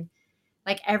 and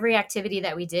like every activity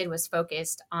that we did was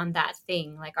focused on that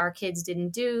thing. Like, our kids didn't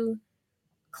do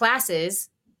classes.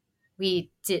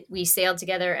 We sailed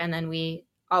together, and then we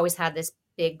always had this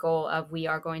big goal of, we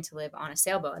are going to live on a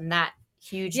sailboat. And that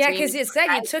huge dream. Because it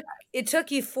said it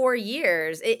took you 4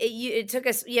 years. It took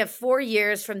us 4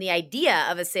 years from the idea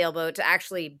of a sailboat to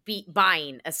actually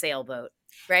buying a sailboat,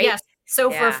 right? Yes. So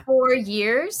for 4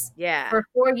 years,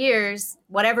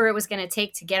 whatever it was going to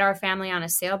take to get our family on a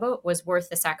sailboat was worth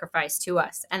the sacrifice to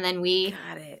us. And then we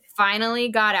finally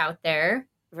got out there.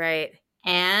 Right.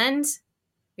 And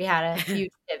we had a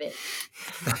huge pivot.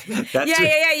 You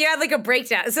had like a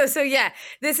breakdown. So yeah,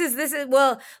 this is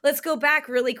well, let's go back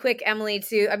really quick, Emily,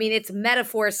 to, I mean, it's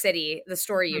Metaphor City, the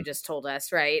story you just told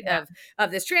us, right? Yeah. Of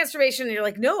this transformation. And you're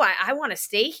like, no, I want to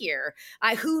stay here.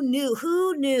 Who knew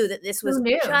that this was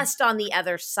just on the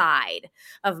other side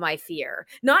of my fear,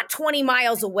 not 20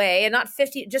 miles away and not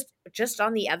 50, just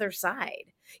on the other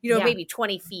side. Maybe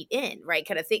 20 feet in, right,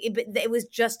 kind of thing. But it was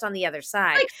just on the other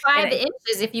side. Like 5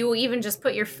 inches. If you even just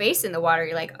put your face in the water,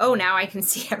 you're like, oh, now I can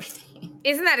see everything.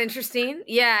 Isn't that interesting?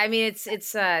 Yeah, I mean, it's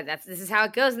this is how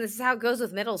it goes, and this is how it goes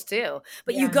with middles too.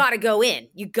 But you got to go in.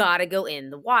 You got to go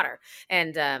in the water,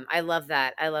 and I love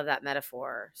that. I love that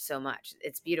metaphor so much.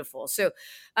 It's beautiful. So,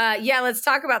 let's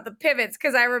talk about the pivots,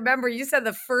 because I remember you said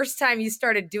the first time you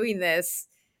started doing this,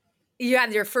 you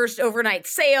had your first overnight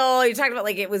sail. You talked about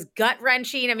like it was gut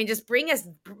wrenching. I mean, just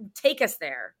take us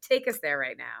there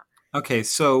right now. Okay,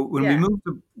 so when we moved,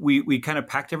 we kind of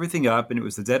packed everything up, and it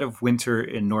was the dead of winter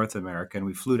in North America, and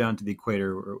we flew down to the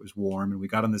equator where it was warm, and we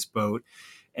got on this boat,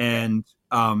 and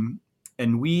there's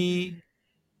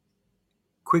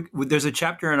a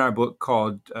chapter in our book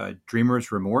called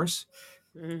Dreamer's Remorse.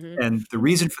 Mm-hmm. And the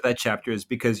reason for that chapter is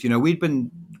because, we'd been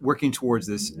working towards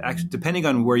this, actually, depending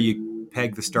on where you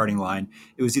peg the starting line,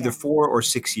 it was either 4 or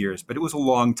 6 years, but it was a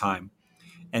long time.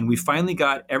 And we finally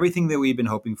got everything that we'd been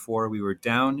hoping for. We were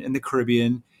down in the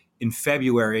Caribbean in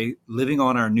February, living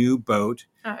on our new boat,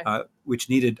 which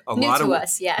needed a lot of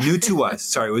new to us.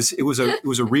 Sorry, it was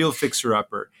a real fixer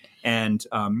upper. And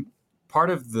part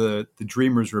of the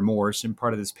dreamer's remorse and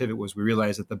part of this pivot was we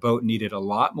realized that the boat needed a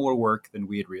lot more work than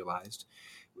we had realized.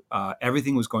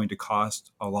 Everything was going to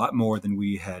cost a lot more than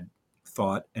we had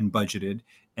thought and budgeted,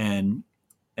 and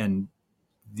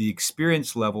the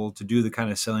experience level to do the kind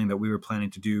of sailing that we were planning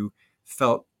to do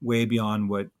felt way beyond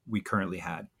what we currently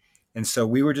had. And so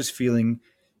we were just feeling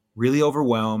really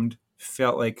overwhelmed,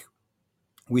 felt like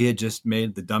we had just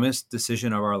made the dumbest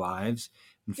decision of our lives.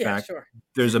 In fact,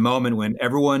 there's a moment when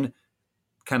everyone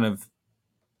kind of,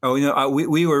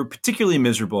 we were particularly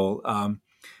miserable.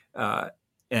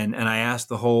 And I asked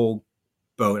the whole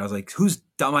boat, I was like, whose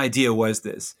dumb idea was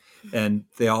this? And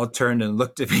they all turned and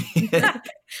looked at me.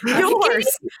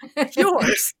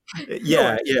 Yours.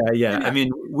 Yeah. I mean,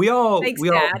 we all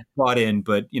bought in,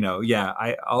 but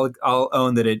I'll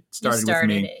own that it started with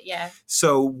me. It, yeah.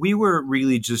 So we were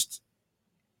really just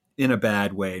in a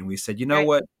bad way. And we said,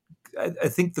 what? I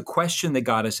think the question that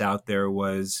got us out there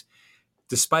was,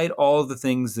 despite all of the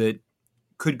things that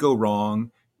could go wrong,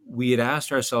 we had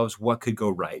asked ourselves what could go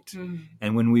right. Mm.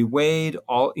 And when we weighed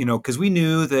all, because we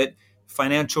knew that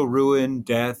financial ruin,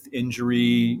 death,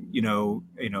 injury,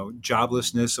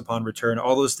 joblessness upon return,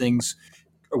 all those things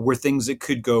were things that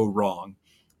could go wrong.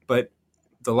 But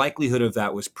the likelihood of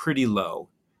that was pretty low,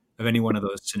 of any one of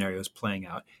those scenarios playing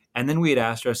out. And then we had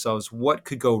asked ourselves what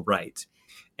could go right.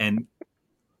 And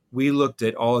we looked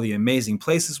at all the amazing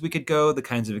places we could go, the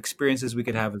kinds of experiences we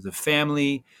could have as a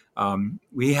family.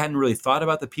 We hadn't really thought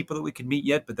about the people that we could meet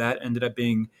yet, but that ended up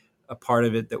being a part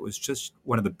of it that was just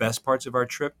one of the best parts of our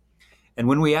trip. And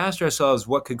when we asked ourselves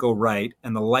what could go right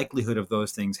and the likelihood of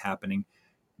those things happening,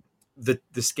 the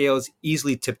scales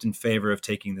easily tipped in favor of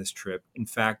taking this trip. In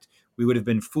fact, we would have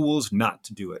been fools not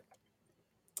to do it.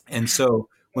 And so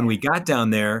when we got down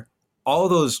there, all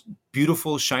those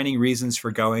beautiful, shining reasons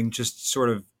for going just sort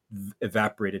of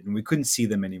evaporated, and we couldn't see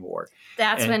them anymore.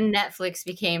 That's when Netflix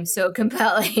became so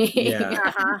compelling.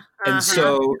 Yeah. And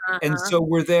so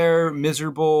we're there,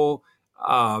 miserable,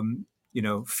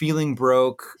 feeling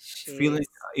broke, feeling,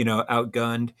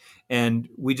 outgunned. And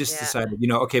we just decided,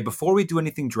 okay, before we do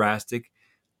anything drastic,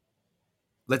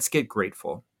 let's get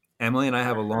grateful. Emily and I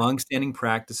have a long-standing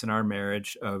practice in our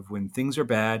marriage of when things are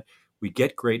bad, we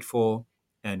get grateful.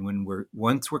 And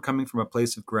once we're coming from a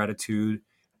place of gratitude,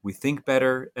 we think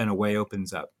better and a way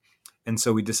opens up. And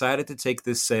so we decided to take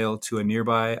this sail to a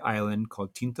nearby island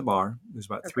called Tinta Mar. It was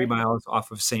about 3 miles off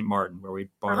of St. Martin, where we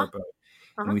bought our boat.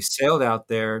 And we sailed out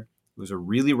there. It was a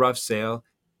really rough sail.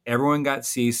 Everyone got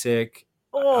seasick.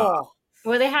 Oh,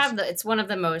 well, it's one of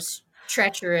the most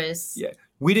treacherous. Yeah.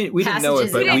 We didn't know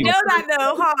it, but we didn't know that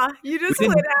though, huh? You just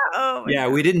lit out. Oh, my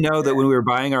God. We didn't know that when we were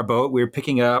buying our boat, we were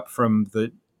picking it up from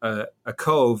a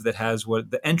cove that has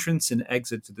the entrance and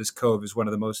exit to this cove is one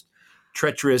of the most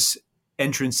treacherous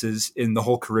entrances in the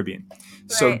whole Caribbean. Right.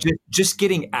 So just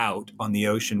getting out on the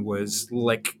ocean was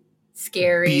like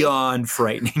scary, beyond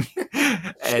frightening.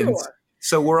 And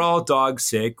so we're all dog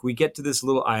sick. We get to this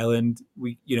little island.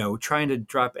 We, trying to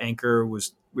drop anchor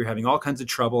we were having all kinds of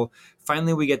trouble.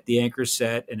 Finally, we get the anchor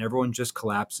set and everyone just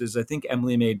collapses. I think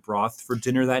Emily made broth for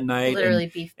dinner that night. Literally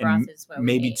beef broth is what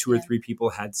maybe we ate, 2 or 3 people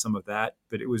had some of that,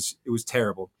 but it was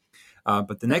terrible.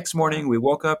 But the next morning we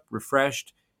woke up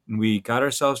refreshed and we got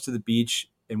ourselves to the beach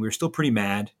and we were still pretty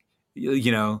mad,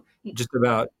 just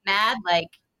about. Mad? Like,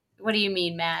 what do you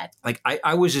mean mad? Like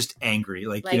I was just angry.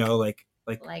 Like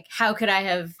how could I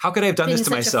have done this to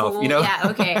myself? Yeah,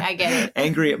 okay, I get it.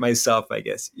 Angry at myself, I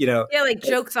guess. Yeah, like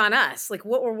jokes on us. Like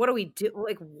what do we do?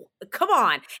 Like, come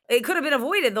on, it could have been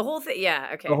avoided. The whole thing.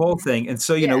 Yeah, okay. The whole thing. And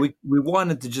so we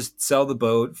wanted to just sell the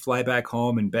boat, fly back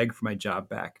home, and beg for my job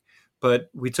back.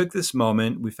 But we took this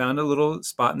moment. We found a little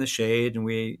spot in the shade, and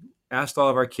we asked all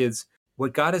of our kids,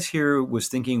 what got us here was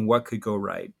thinking what could go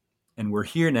right. And we're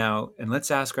here now, and let's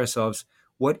ask ourselves,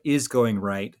 what is going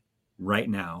right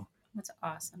now? That's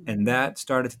awesome. And that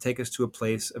started to take us to a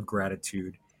place of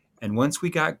gratitude. And once we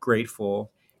got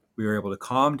grateful, we were able to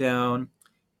calm down,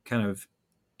 kind of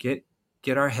get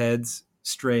our heads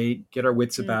straight, get our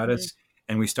wits about us,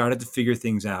 and we started to figure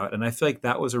things out. And I feel like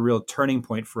that was a real turning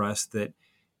point for us that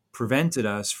prevented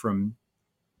us from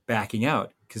backing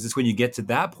out, because it's when you get to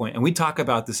that point, and we talk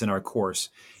about this in our course,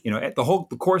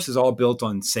 the course is all built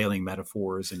on sailing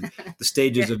metaphors and the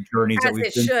stages of journeys that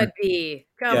we've been should be.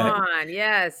 Come on.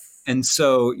 Yes. And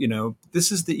so,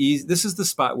 this is the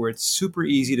spot where it's super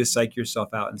easy to psych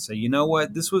yourself out and say, you know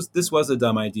what, this was a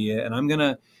dumb idea, and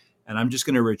I'm just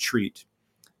gonna retreat.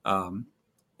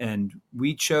 And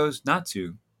we chose not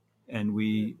to. And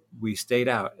we stayed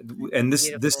out. And this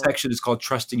section is called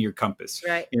Trusting Your Compass.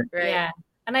 Right. Right. Yeah.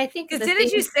 And I think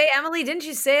didn't you say, Emily, didn't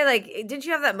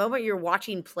you have that moment you're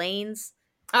watching planes?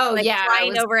 Oh, like, yeah.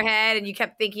 Flying overhead, and you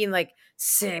kept thinking like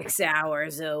 6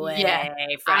 hours away. Yeah.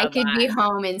 I could be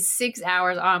home in 6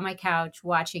 hours on my couch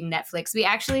watching Netflix. We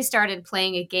actually started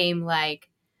playing a game like,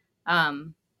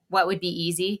 what would be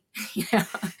easy?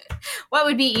 What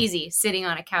would be easy? Sitting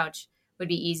on a couch would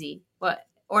be easy.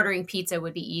 Ordering pizza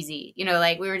would be easy.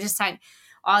 Like we were just talking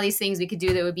all these things we could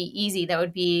do that would be easy. That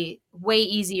would be way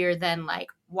easier than like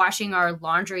washing our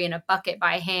laundry in a bucket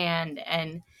by hand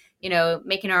and,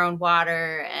 making our own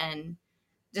water and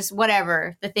just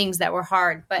whatever, the things that were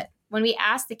hard. But when we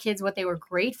asked the kids what they were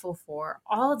grateful for,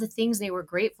 all of the things they were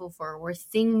grateful for were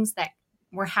things that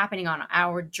were happening on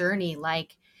our journey,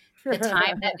 like the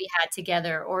time that we had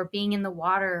together, or being in the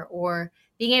water, or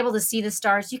being able to see the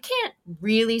stars. You can't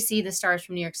really see the stars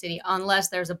from New York City unless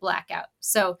there's a blackout.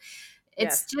 So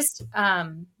it's just,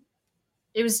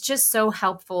 it was just so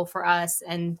helpful for us.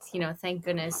 And, thank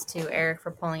goodness to Eric for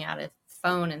pulling out a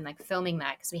phone and like filming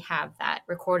that, because we have that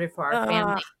recorded for our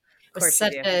family. It was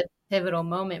such a pivotal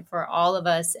moment for all of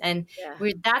us. And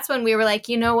Yeah. that's when we were like,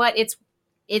 you know what,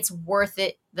 it's worth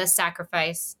it, the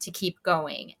sacrifice to keep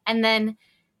going. And then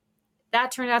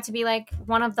that turned out to be like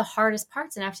one of the hardest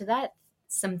parts. And after that,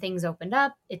 some things opened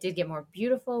up. It did get more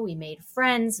beautiful. We made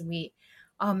friends.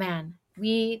 Oh man,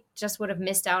 we just would have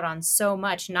missed out on so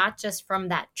much, not just from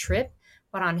that trip,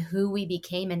 but on who we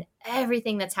became and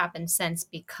everything that's happened since,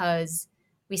 because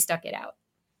we stuck it out.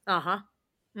 Uh-huh.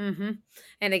 Mm-hmm.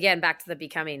 And again, back to the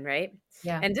becoming, right?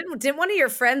 Yeah. And didn't one of your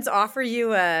friends offer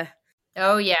you a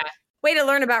Oh yeah. way to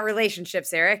learn about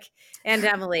relationships, Eric and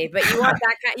Emily? But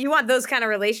you want those kind of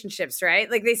relationships, right?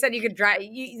 Like they said you could drive,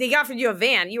 they offered you a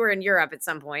van. You were in Europe at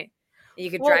some point. And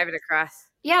you could drive it across.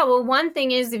 Yeah, well, one thing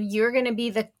is, if you're going to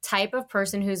be the type of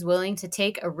person who's willing to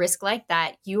take a risk like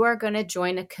that, you are going to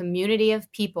join a community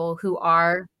of people who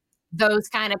are those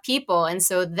kind of people. And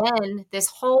so then this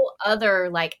whole other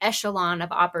like echelon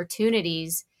of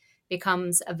opportunities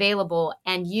becomes available,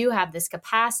 and you have this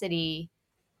capacity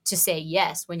to say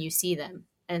yes when you see them.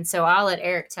 And so I'll let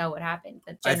Eric tell what happened.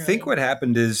 But I think what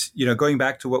happened is, going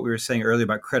back to what we were saying earlier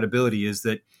about credibility, is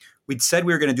that we'd said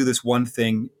we were going to do this one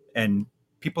thing, and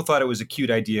people thought it was a cute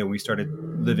idea when we started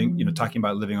living, talking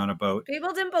about living on a boat.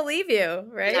 People didn't believe you,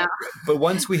 right? Yeah. But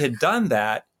once we had done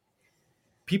that,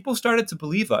 people started to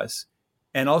believe us.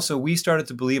 And also we started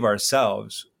to believe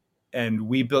ourselves, and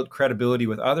we built credibility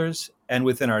with others and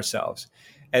within ourselves.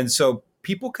 And so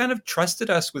people kind of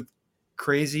trusted us with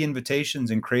crazy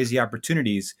invitations and crazy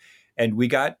opportunities. And we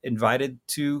got invited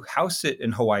to house sit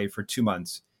in Hawaii for 2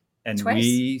 months. And Twice.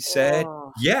 We said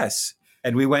yes.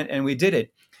 And we went and we did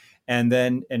it. And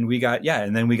then we got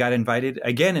invited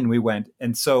again, and we went.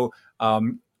 And so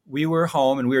we were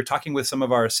home, and we were talking with some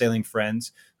of our sailing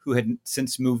friends who had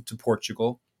since moved to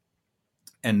Portugal.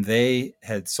 And they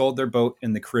had sold their boat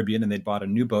in the Caribbean, and they'd bought a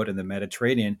new boat in the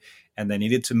Mediterranean, and they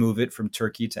needed to move it from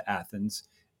Turkey to Athens.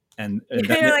 And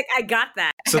you're like, I got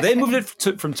that. So they moved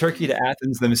it from Turkey to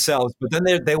Athens themselves. But then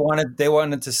they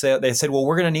wanted to sail. They said, well,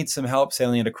 we're going to need some help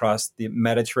sailing it across the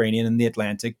Mediterranean and the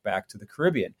Atlantic back to the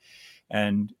Caribbean.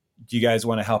 And do you guys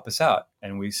want to help us out?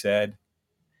 And we said,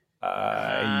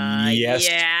 yes,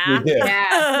 yeah. we did.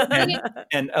 Yeah.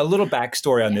 And a little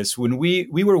backstory on this. When we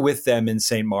were with them in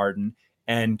St. Martin,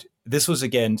 and this was,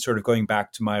 again, sort of going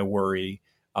back to my worry,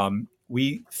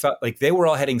 we felt like they were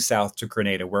all heading south to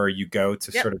Grenada, where you go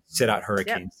to sort of sit out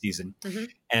hurricane season. Mm-hmm.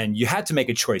 And you had to make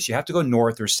a choice. You have to go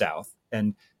north or south.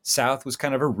 And south was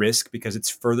kind of a risk because it's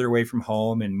further away from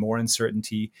home and more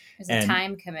uncertainty. There's a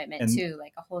time commitment too,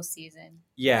 like a whole season.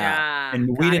 Yeah.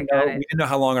 And we didn't know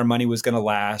how long our money was going to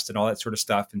last and all that sort of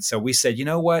stuff. And so we said, you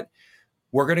know what,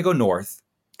 we're going to go north,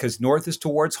 because north is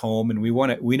towards home. And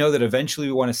we know that eventually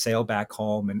we want to sail back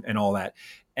home and all that.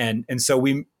 And so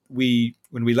we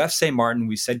when we left St. Martin,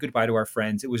 we said goodbye to our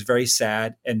friends. It was very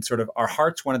sad, and sort of our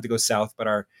hearts wanted to go south, but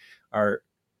our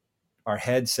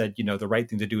head said, the right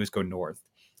thing to do is go north.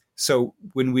 So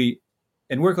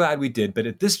we're glad we did, but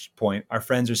at this point, our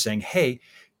friends are saying, hey,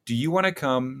 do you want to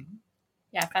come?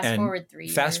 Yeah,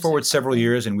 fast forward several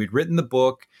years, and we'd written the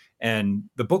book, and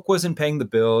the book wasn't paying the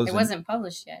bills. It wasn't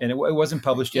published yet. And it wasn't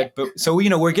published yet. But so,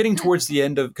 we're getting towards the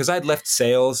end because I'd left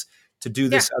sales to do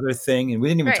this other thing. And we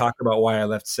didn't even talk about why I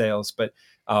left sales, but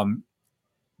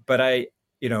I,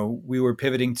 we were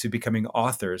pivoting to becoming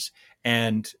authors.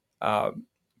 And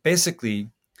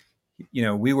basically,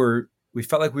 we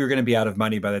felt like we were going to be out of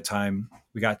money by the time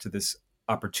we got to this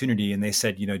opportunity. And they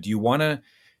said, do you want to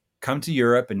come to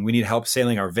Europe? And we need help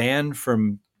sailing our van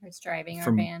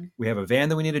our van. We have a van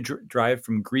that we need to drive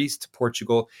from Greece to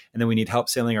Portugal. And then we need help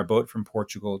sailing our boat from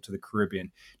Portugal to the Caribbean.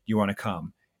 Do you want to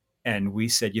come? And we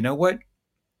said, you know what?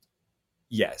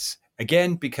 Yes.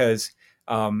 Again, because,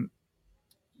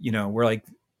 we're like,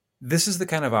 this is the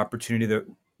kind of opportunity that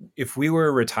if we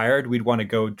were retired, we'd want to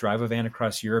go drive a van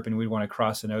across Europe, and we'd want to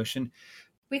cross an ocean.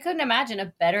 We couldn't imagine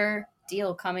a better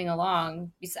deal coming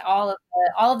along. All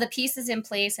of the pieces in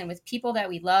place, and with people that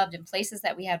we loved and places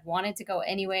that we had wanted to go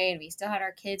anyway. And we still had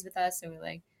our kids with us. So we're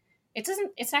like,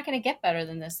 it's not going to get better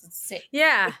than this.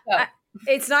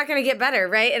 It's not going to get better.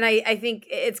 Right. And I think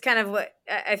it's kind of what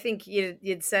I think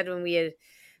you'd said when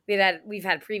we've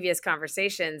had previous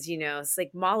conversations, it's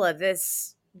like, Mala,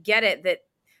 get it,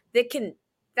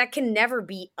 that can never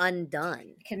be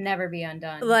undone. It can never be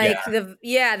undone. Like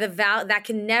that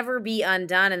can never be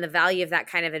undone. And the value of that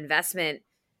kind of investment,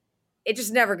 it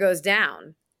just never goes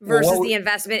down. Versus the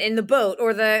investment in the boat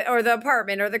or the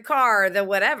apartment or the car or the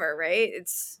whatever, right?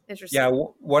 It's interesting. Yeah,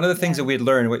 one of the things that we had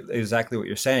learned, exactly what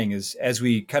you're saying, is as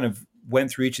we kind of went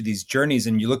through each of these journeys,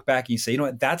 and you look back and you say, you know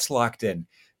what, that's locked in.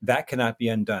 That cannot be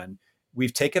undone.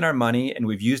 we've taken our money and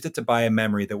we've used it to buy a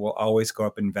memory that will always go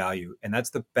up in value. And that's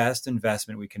the best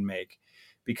investment we can make,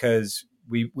 because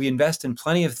we invest in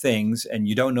plenty of things and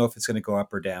you don't know if it's going to go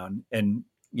up or down. And,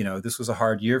 this was a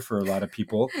hard year for a lot of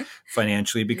people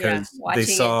financially because they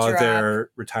saw their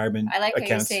retirement I like accounts.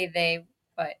 how you say they,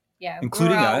 but yeah,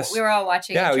 including us. We were all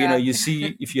watching. Yeah, you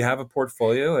see, if you have a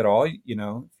portfolio at all, if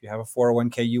you have a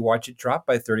 401k, you watch it drop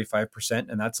by 35%,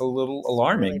 and that's a little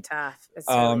alarming. It's really tough. It's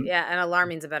really, and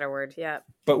alarming is a better word. Yeah.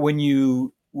 But when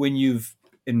you've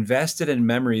invested in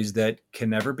memories that can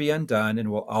never be undone and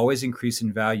will always increase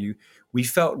in value, we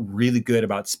felt really good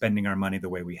about spending our money the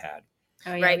way we had.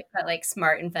 Oh yeah, we felt like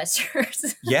smart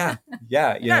investors. Yeah.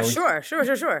 Sure.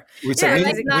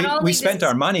 We spent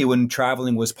our money when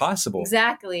traveling was possible.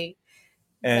 Exactly.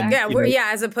 And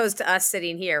as opposed to us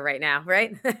sitting here right now,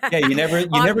 right? Yeah, you never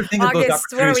think of those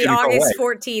opportunities. August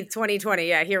 14th, 2020.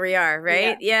 Yeah, here we are,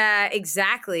 right? Yeah,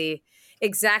 exactly.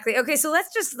 Okay, so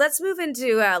let's move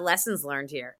into lessons learned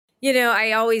here.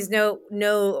 I always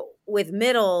know with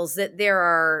middles that there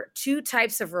are two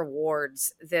types of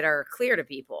rewards that are clear to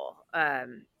people.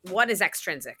 One is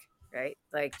extrinsic, right?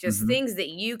 Like just things that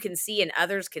you can see and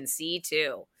others can see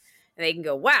too. And they can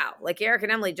go, wow, like Eric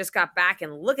and Emily just got back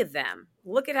and look at them.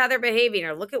 Look at how they're behaving,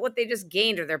 or look at what they just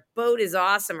gained, or their boat is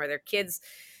awesome, or their kids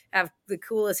have the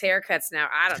coolest haircuts now.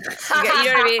 I don't know. You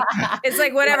know what I mean? It's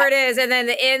like whatever it is. And then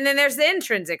there's the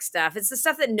intrinsic stuff. It's the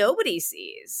stuff that nobody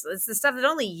sees. It's the stuff that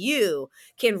only you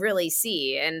can really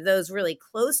see. And those really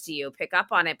close to you pick up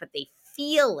on it, but they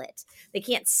feel it. They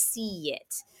can't see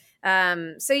it.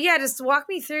 So yeah, just walk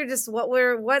me through just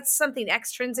what's something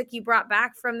extrinsic you brought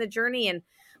back from the journey, and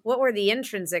what were the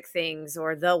intrinsic things,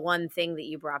 or the one thing that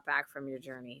you brought back from your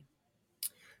journey?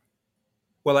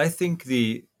 Well, I think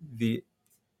the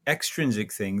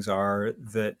extrinsic things are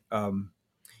that,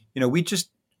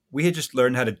 we had just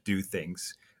learned how to do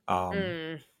things.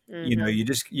 You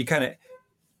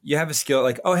have a skill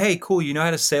like, oh, hey, cool. You know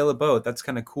how to sail a boat. That's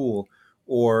kind of cool.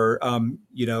 Or,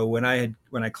 when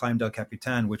I climbed El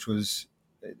Capitan, which was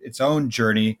its own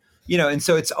journey, and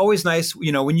so it's always nice,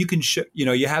 when you can show,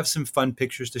 you have some fun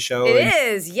pictures to show.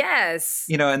 Yes.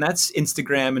 And that's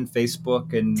Instagram and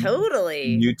Facebook and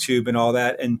totally and YouTube and all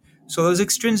that. And so those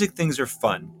extrinsic things are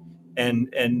fun. And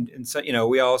so,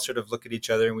 we all sort of look at each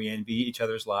other and we envy each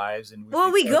other's lives. And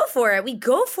we go for it. We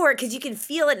go for it because you can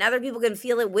feel it and other people can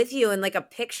feel it with you in like a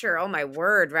picture. Oh my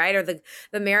word. Right. Or the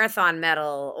marathon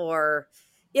medal, or,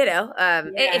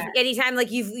 if anytime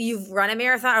like you've run a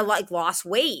marathon or like lost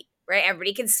weight, right?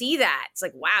 Everybody can see that. It's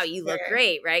like, wow, you look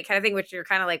great, right? Kind of thing, which you're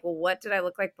kind of like, well, what did I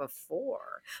look like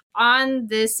before? On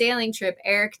the sailing trip,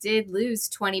 Eric did lose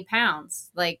 20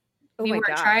 pounds. Like, we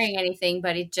weren't trying anything,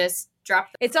 but it just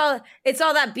dropped. It's all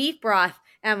that beef broth,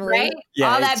 Emily. Right?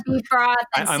 Yeah, all that beef broth.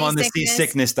 I'm on the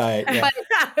seasickness diet. Yeah.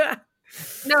 But,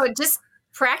 no, just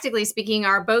practically speaking,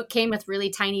 our boat came with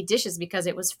really tiny dishes because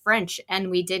it was French,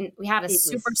 and we had a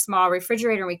super small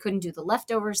refrigerator, and we couldn't do the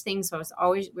leftovers thing. So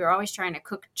we were always trying to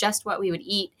cook just what we would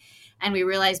eat. And we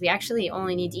realized we actually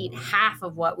only need to eat half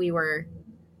of what we were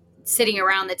sitting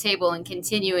around the table and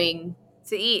continuing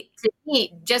to eat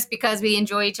just because we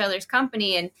enjoy each other's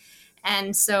company.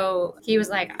 And so he was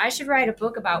like, I should write a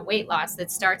book about weight loss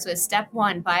that starts with step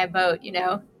 1, buy a boat,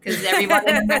 because everyone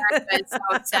in America is so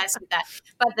obsessed with that.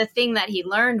 But the thing that he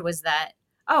learned was that,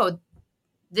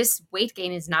 this weight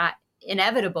gain is not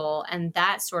inevitable. And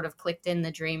that sort of clicked in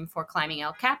the dream for climbing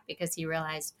El Cap, because he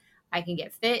realized I can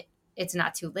get fit. It's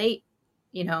not too late.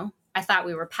 I thought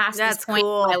we were past this point in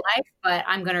my life, but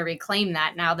I'm going to reclaim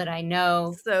that now that I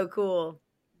know. So cool.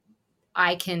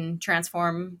 I can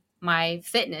transform my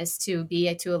fitness to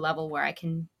be to a level where I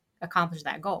can accomplish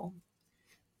that goal.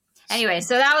 Anyway,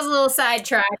 so that was a little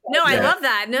sidetrack. No, I love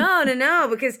that. No,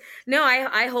 because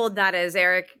I hold that as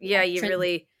Eric. Yeah,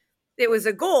 it was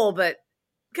a goal, but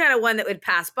kind of one that would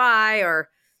pass by, or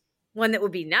one that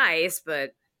would be nice,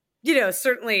 but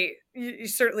certainly you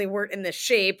certainly weren't in the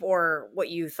shape or what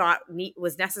you thought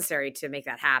was necessary to make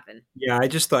that happen. Yeah, I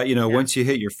just thought, once you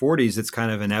hit your 40s, it's kind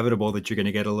of inevitable that you're going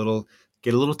to get a little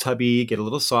tubby, get a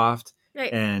little soft.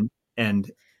 Right. And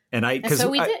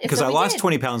because I lost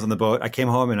 20 pounds on the boat, I came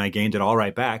home and I gained it all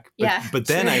right back. But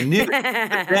then I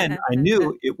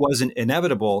knew it wasn't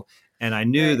inevitable. And I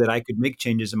knew that I could make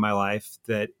changes in my life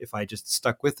that if I just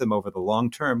stuck with them over the long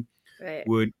term,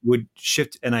 would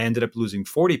shift. And I ended up losing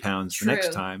 40 pounds the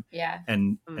next time. Yeah.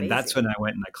 And that's when I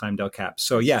went and I climbed El Cap.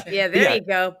 So yeah. Yeah, there you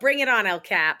go. Bring it on, El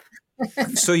Cap.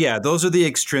 So yeah, those are the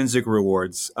extrinsic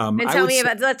rewards. And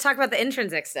let's talk about the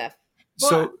intrinsic stuff.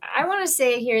 Well, I want to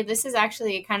say here, this is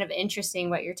actually kind of interesting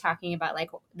what you're talking about, like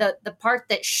the part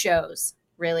that shows,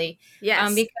 really.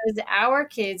 Yes. Because our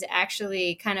kids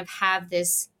actually kind of have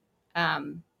this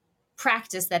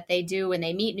practice that they do when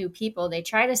they meet new people. They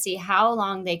try to see how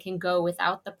long they can go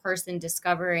without the person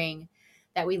discovering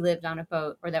that we lived on a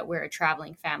boat or that we're a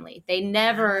traveling family. They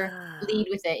never lead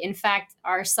with it. In fact,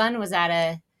 our son was at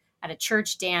a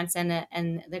church dance, and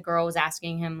the girl was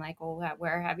asking him like, well,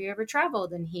 where have you ever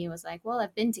traveled? And he was like, well,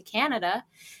 I've been to Canada,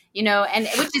 and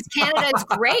which is Canada is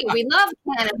great. We love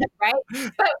Canada,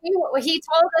 right? But he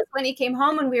told us when he came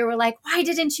home, and we were like, why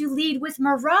didn't you lead with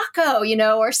Morocco,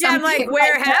 or something? Yeah, I'm like,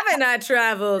 where haven't I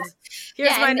traveled?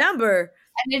 Here's my number.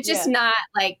 And it's just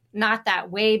not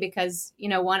that way, because,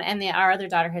 our other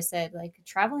daughter has said, like,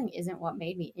 traveling isn't what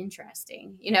made me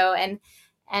interesting,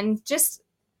 and just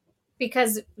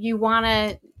because you want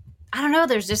to, I don't know,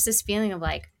 there's just this feeling of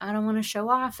like, I don't want to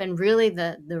show off. And really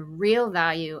the real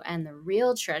value and the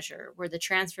real treasure were the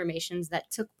transformations that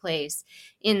took place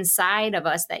inside of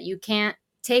us that you can't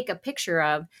take a picture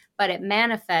of, but it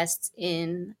manifests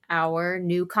in our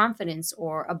new confidence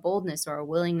or a boldness or a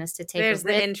willingness to take There's a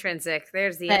risk. The intrinsic.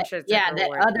 There's the intrinsic. Yeah,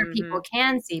 reward. that other people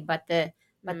can see, but the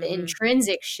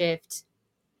intrinsic shift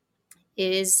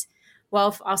is,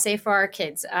 well, I'll say for our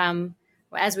kids,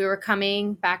 as we were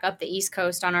coming back up the East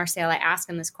Coast on our sail, I asked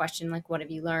them this question, like, what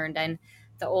have you learned? And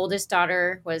the oldest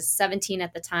daughter was 17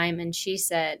 at the time. And she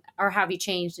said, or have you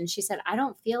changed? And she said, I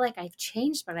don't feel like I've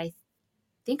changed, but I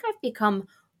think I've become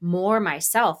more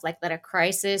myself, like that a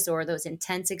crisis or those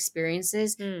intense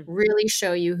experiences really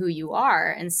show you who you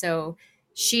are. And so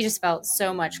she just felt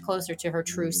so much closer to her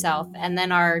true self. And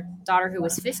then our daughter, who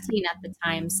was 15 at the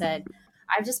time, said,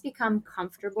 I've just become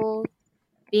comfortable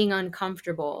being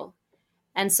uncomfortable.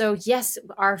 And so, yes,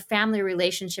 our family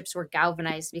relationships were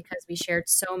galvanized because we shared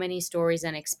so many stories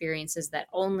and experiences that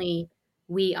only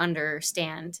we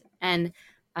understand. And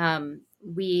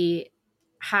we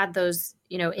had those,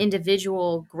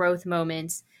 individual growth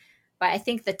moments. But I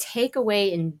think the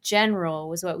takeaway in general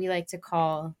was what we like to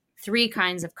call 3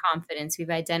 kinds of confidence. We've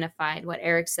identified what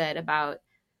Eric said about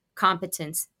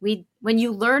competence. When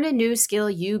you learn a new skill,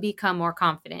 you become more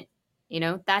confident.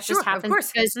 That just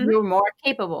happens because you're more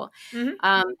capable.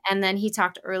 And then he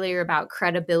talked earlier about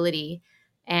credibility.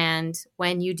 And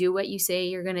when you do what you say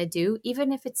you're going to do,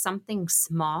 even if it's something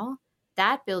small,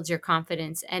 that builds your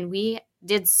confidence. And we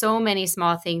did so many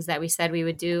small things that we said we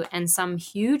would do and some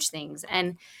huge things.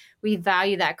 And we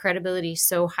value that credibility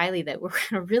so highly that we're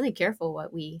really careful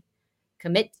what we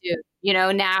commit to,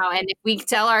 now. And if we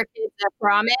tell our kids a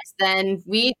promise, then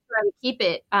we try to keep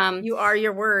it. You are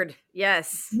your word.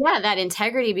 Yes. Yeah, that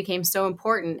integrity became so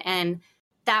important. And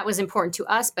that was important to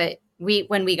us. But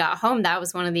when we got home, that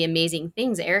was one of the amazing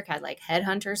things. Eric had like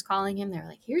headhunters calling him. They're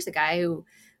like, here's a guy who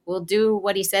will do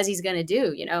what he says he's going to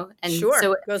do, And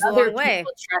so goes a long way.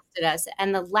 People trusted us.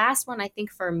 And the last one, I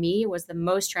think for me, was the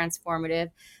most transformative.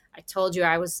 I told you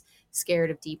I was scared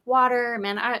of deep water.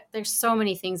 Man, there's so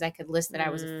many things I could list that I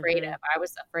was afraid of. I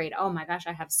was afraid, oh my gosh,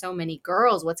 I have so many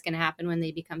girls. What's going to happen when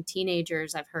they become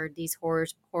teenagers? I've heard these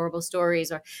horrible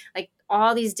stories, or like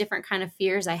all these different kind of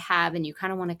fears I have. And you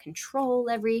kind of want to control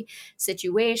every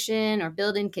situation or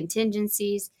build in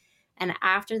contingencies. And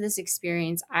after this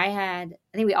experience, I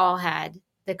think we all had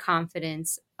the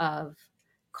confidence of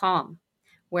calm,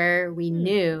 where we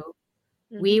knew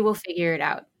we will figure it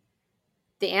out.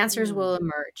 The answers will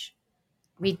emerge.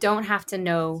 We don't have to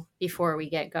know before we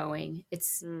get going.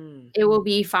 It will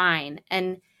be fine.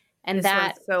 And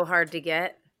that's so hard to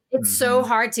get. It's so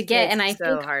hard to get. And I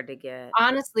think hard to get.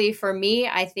 Honestly, for me,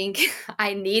 I think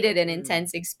I needed an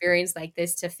intense experience like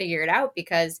this to figure it out,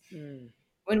 because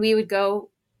when we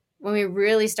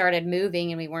really started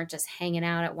moving and we weren't just hanging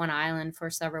out at one island for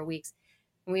several weeks,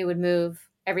 we would move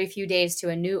every few days to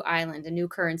a new island, a new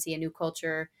currency, a new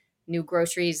culture, new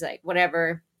groceries, like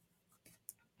whatever.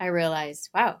 I realized,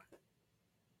 wow,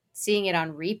 seeing it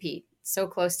on repeat so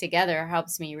close together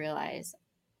helps me realize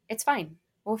it's fine.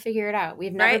 We'll figure it out.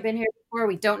 We've never been here before.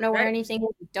 We don't know where anything is.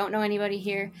 We don't know anybody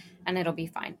here, and it'll be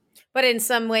fine. But in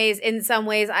some ways,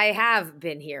 I have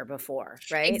been here before,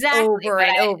 right? Exactly. Over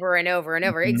and over and over and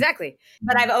over. Exactly.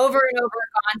 But I've over and over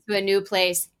gone to a new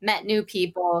place, met new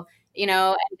people,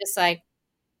 and just like,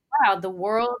 wow, the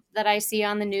world that I see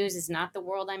on the news is not the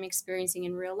world I'm experiencing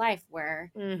in real life,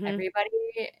 where everybody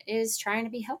is trying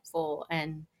to be helpful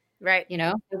and, they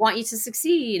want you to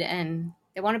succeed and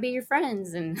they want to be your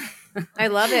friends. And I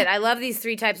love it. I love these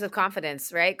 3 types of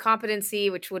confidence, right? Competency,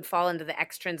 which would fall into the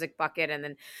extrinsic bucket, and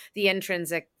then the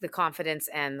intrinsic, the confidence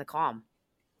and the calm.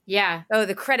 Yeah. Oh,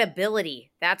 the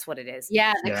credibility. That's what it is.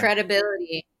 Yeah, the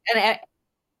credibility. And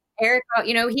Eric,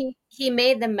 he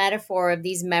made the metaphor of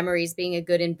these memories being a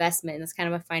good investment. It's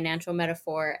kind of a financial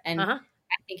metaphor. And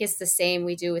I think it's the same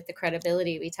we do with the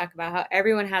credibility. We talk about how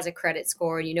everyone has a credit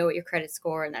score and you know what your credit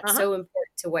score, and that's so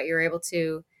important to what you're able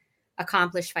to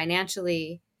accomplish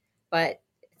financially. But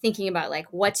thinking about like,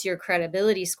 what's your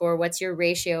credibility score? What's your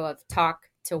ratio of talk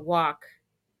to walk?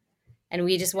 And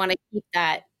we just want to keep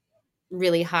that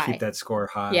really high. Keep that score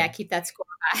high. Yeah, keep that score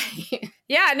high.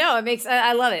 Yeah, no, it makes,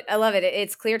 I love it. I love it.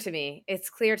 It's clear to me. It's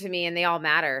clear to me and they all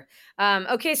matter.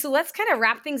 Okay, so let's kind of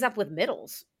wrap things up with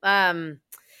middles. Golden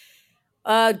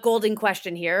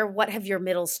question here. What have your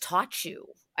middles taught you?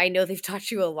 I know they've taught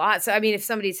you a lot. So, I mean, if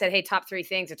somebody said, hey, top 3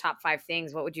 things or top 5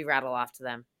 things, what would you rattle off to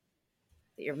them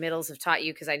that your middles have taught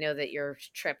you? Because I know that your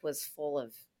trip was full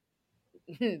of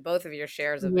both of your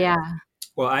shares of middles.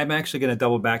 Well, I'm actually going to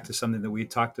double back to something that we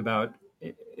talked about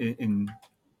in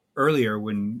earlier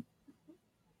when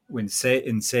in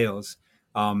sales.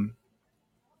 I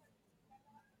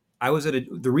was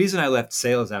the reason I left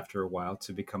sales after a while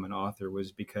to become an author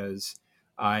was because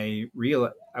I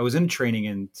realized I was in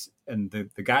training and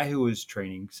the guy who was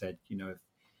training said, you know,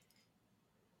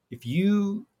 if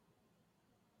you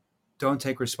don't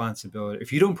take responsibility,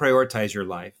 if you don't prioritize your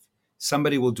life,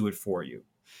 somebody will do it for you.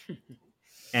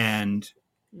 And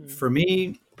for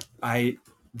me,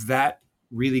 that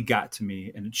really got to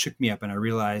me and it shook me up. And I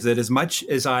realized that as much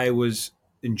as I was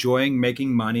enjoying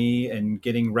making money and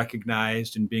getting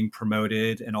recognized and being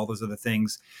promoted and all those other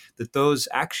things, that those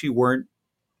actually weren't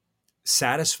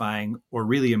satisfying or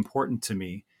really important to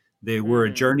me. They were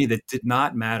a journey that did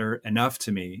not matter enough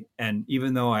to me. And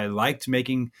even though I liked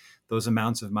making those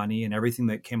amounts of money and everything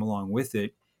that came along with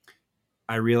it,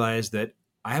 I realized that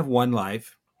I have one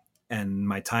life and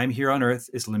my time here on earth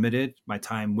is limited. My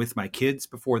time with my kids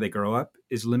before they grow up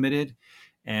is limited.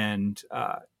 And,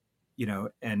 you know,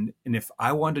 and if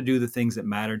I want to do the things that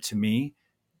matter to me,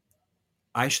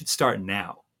 I should start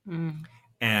now.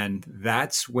 And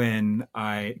that's when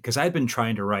because I'd been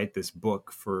trying to write this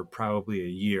book for probably a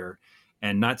year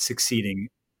and not succeeding.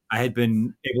 I had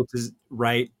been able to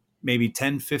write maybe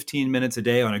 10, 15 minutes a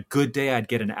day. On a good day, I'd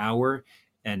get an hour.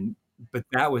 But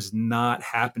that was not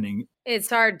happening. It's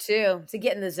hard too to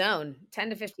get in the zone.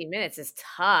 10 to 15 minutes is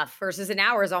tough versus an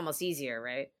hour is almost easier,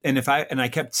 right? And I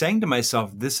kept saying to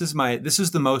myself, this is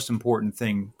the most important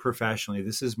thing professionally.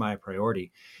 This is my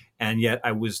priority. And yet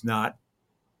I was not,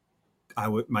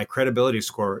 my credibility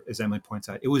score, as Emily points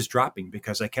out, it was dropping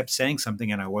because I kept saying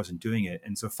something and I wasn't doing it.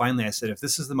 And so finally I said, if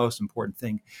this is the most important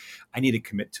thing, I need to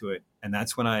commit to it. And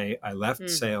that's when I left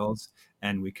sales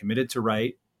and we committed to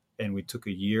write, and we took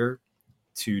a year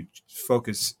to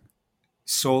focus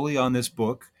solely on this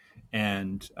book.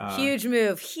 And huge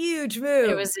move.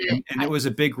 It was it was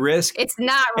a big risk. It's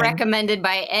not recommended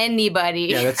by anybody.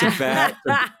 Yeah, that's it's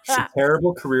a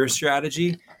terrible career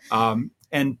strategy. But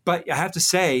I have to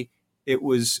say,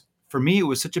 for me, it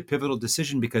was such a pivotal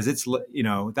decision because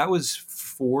that was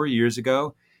 4 years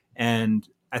ago. And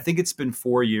I think it's been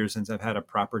 4 years since I've had a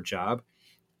proper job.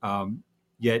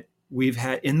 Yet we've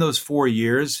had, in those 4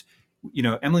 years, you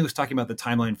know, Emily was talking about the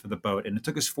timeline for the boat, and it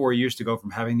took us 4 years to go from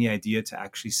having the idea to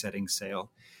actually setting sail.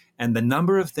 And the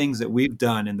number of things that we've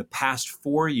done in the past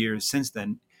 4 years since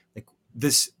then, like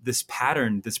this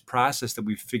pattern, this process that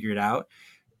we've figured out,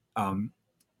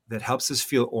 that helps us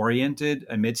feel oriented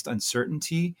amidst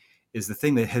uncertainty, is the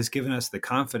thing that has given us the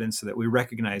confidence so that we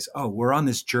recognize, oh, we're on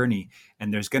this journey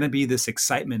and there's going to be this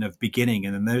excitement of beginning.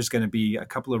 And then there's going to be a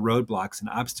couple of roadblocks and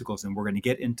obstacles, and we're going to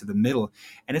get into the middle,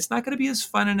 and it's not going to be as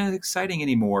fun and as exciting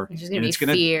anymore. It's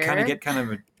going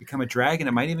to become a drag, and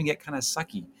it might even get kind of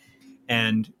sucky.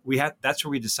 And that's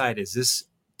where we decide, does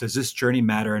this journey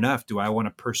matter enough? Do I want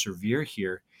to persevere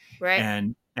here? Right.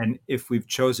 And if we've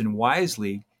chosen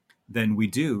wisely, then we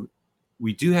do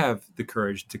have the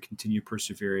courage to continue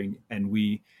persevering, and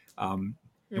we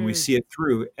see it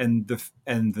through. And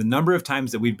the number of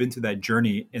times that we've been through that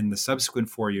journey in the subsequent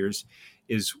 4 years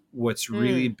is what's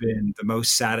really been the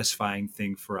most satisfying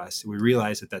thing for us. We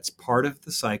realize that that's part of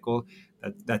the cycle,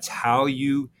 that's how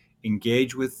you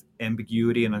engage with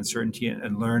ambiguity and uncertainty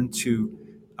and learn to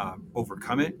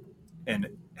overcome it, and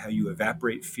how you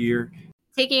evaporate fear.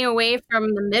 Taking away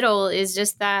from the middle is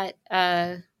just that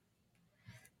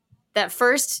that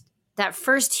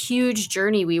first huge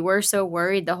journey. We were so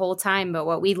worried the whole time, but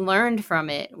what we learned from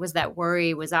it was that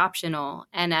worry was optional.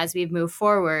 And as we've moved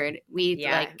forward, we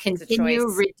continue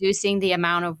reducing the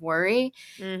amount of worry,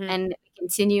 and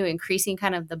continue increasing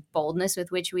kind of the boldness with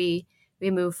which we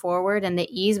move forward, and the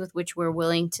ease with which we're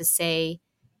willing to say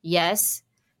yes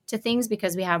to things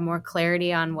because we have more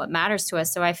clarity on what matters to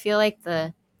us. So I feel like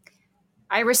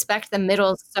I respect the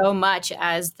middle so much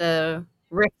as the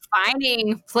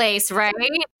refining place, right?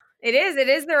 It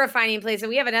is the refining place. And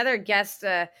we have another guest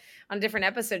on a different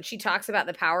episode, she talks about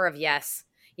the power of yes,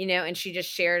 and she just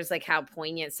shares like how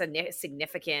poignant,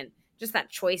 significant just that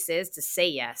choice is to say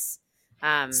yes.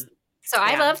 So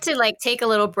I love to like take a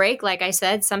little break. Like I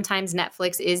said, sometimes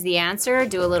Netflix is the answer.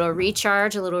 Do a little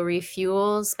recharge, a little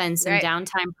refuel, spend some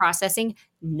downtime processing,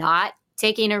 not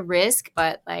taking a risk,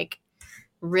 but like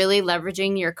really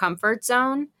leveraging your comfort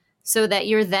zone so that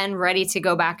you're then ready to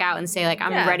go back out and say like,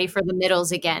 I'm ready for the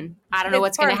middles again. I don't know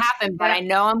what's going to happen, but I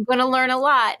know I'm going to learn a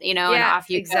lot, and off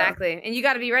you exactly. go. And you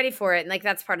got to be ready for it. And like,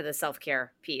 that's part of the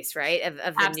self-care piece, right? Of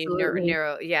the new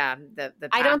neuro, the pathway.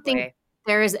 I don't think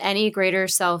there is any greater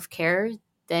self-care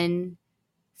than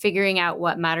figuring out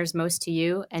what matters most to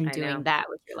you and doing that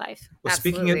with your life. Well,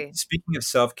 speaking of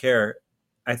self-care,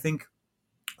 I think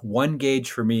one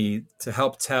gauge for me to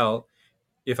help tell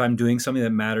if I'm doing something that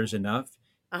matters enough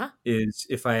is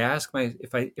if I ask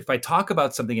if I talk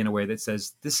about something in a way that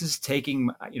says this is taking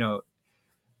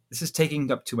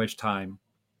up too much time.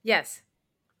 Yes.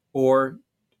 Or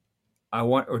do I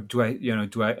want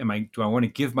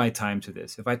to give my time to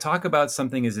this? If I talk about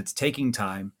something as it's taking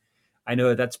time, I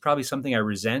know that's probably something I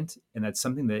resent, and that's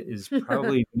something that is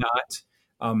probably not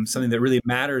something that really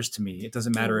matters to me. It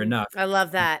doesn't matter enough. I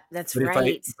love that. That's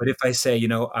right. But if I say,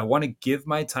 I want to give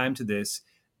my time to this,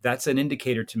 that's an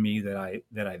indicator to me that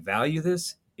I value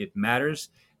this. It matters,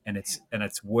 and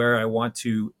it's where I want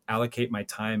to allocate my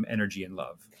time, energy, and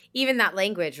love. Even that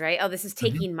language, right? Oh, this is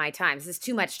taking my time. This is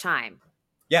too much time.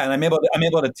 Yeah, and I'm able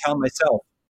to tell myself.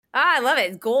 I love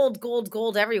it.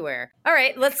 Gold everywhere. All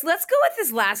right, let's go with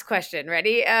this last question.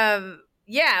 Ready?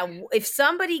 If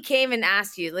somebody came and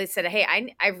asked you, they said,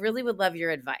 "Hey, I really would love your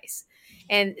advice,"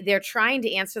 and they're trying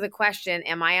to answer the question,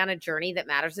 "Am I on a journey that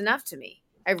matters enough to me?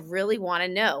 I really want to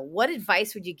know." What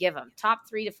advice would you give them? Top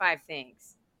 3 to 5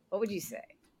 things. What would you say?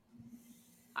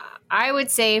 I would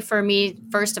say for me,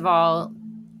 first of all,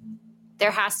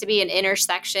 there has to be an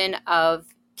intersection of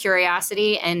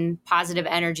curiosity and positive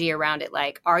energy around it.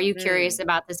 Like, are you curious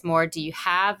about this more? Do you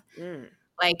have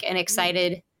like an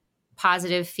excited,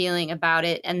 positive feeling about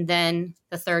it? And then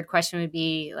the third question would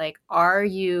be like, are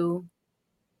you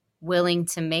willing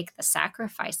to make the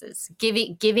sacrifices,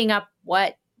 giving up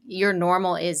what your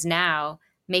normal is now,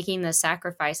 making the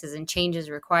sacrifices and changes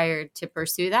required to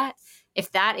pursue that?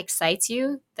 If that excites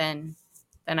you, then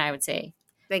I would say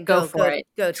then go for it.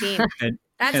 Go team.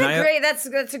 That's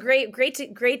a great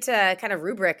kind of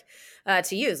rubric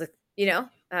to use.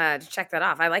 To check that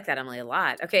off. I like that, Emily, a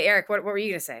lot. Okay, Eric, what were you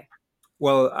going to say?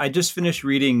 Well, I just finished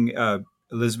reading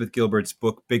Elizabeth Gilbert's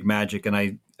book, Big Magic, and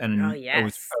I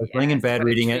was laying in bed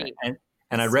reading it,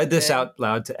 and I read this out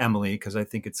loud to Emily because I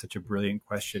think it's such a brilliant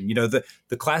question.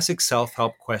 The classic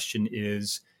self-help question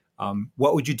is,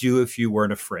 what would you do if you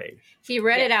weren't afraid? He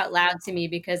read it out loud to me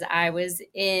because I was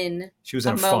in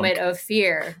a moment of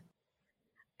fear.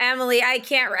 Emily, I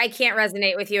can't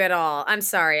resonate with you at all. I'm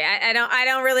sorry. I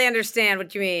don't really understand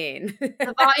what you mean.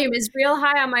 The volume is real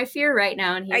high on my fear right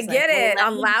now, and I get it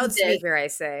on loudspeaker. I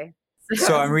say.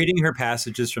 So I'm reading her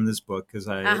passages from this book because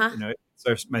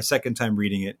it's my second time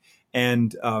reading it,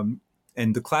 and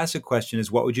the classic question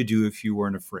is, what would you do if you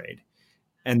weren't afraid?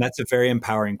 And that's a very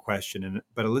empowering question.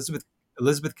 But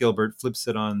Elizabeth Gilbert flips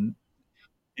it on,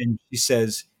 and she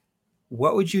says,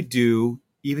 what would you do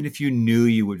even if you knew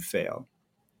you would fail?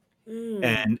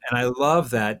 And I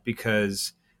love that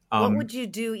because what would you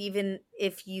do even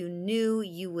if you knew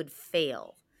you would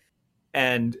fail?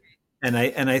 And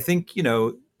I think,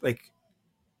 like,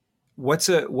 what's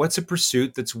a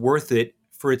pursuit that's worth it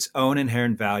for its own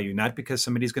inherent value, not because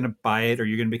somebody's going to buy it or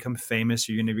you're going to become famous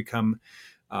or you're going to become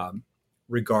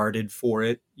regarded for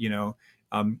it.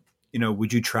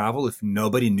 Would you travel if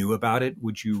nobody knew about it?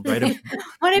 Would you write a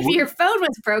What if your phone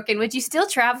was broken? Would you still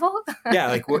travel? Yeah,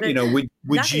 like would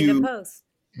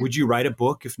you write a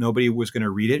book if nobody was going to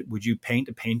read it? Would you paint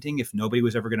a painting if nobody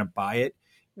was ever going to buy it?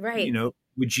 Right.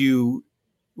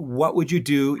 What would you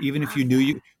do even if you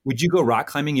knew would you go rock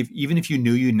climbing even if you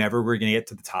knew you never were going to get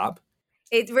to the top?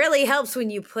 It really helps when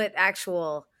you put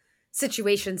actual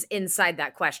situations inside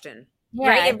that question. Yeah,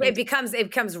 right. It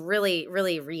becomes really,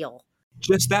 really real.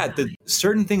 Just that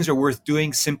certain things are worth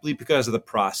doing simply because of the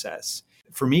process.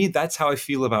 For me, that's how I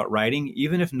feel about writing.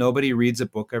 Even if nobody reads a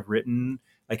book I've written,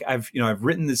 like I've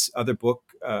written this other book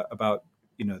about,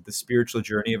 the spiritual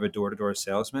journey of a door-to-door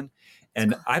salesman.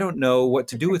 And I don't know what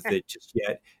to do with it just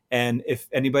yet. And if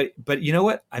anybody, but you know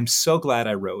what? I'm so glad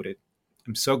I wrote it.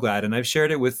 I'm so glad. And I've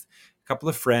shared it with a couple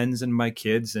of friends and my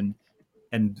kids. And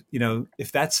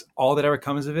if that's all that ever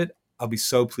comes of it, I'll be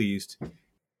so pleased.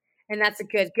 And that's a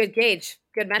good gauge,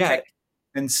 good metric.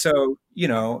 Yeah. And so,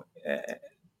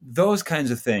 those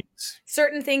kinds of things.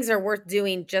 Certain things are worth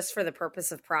doing just for the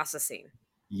purpose of processing.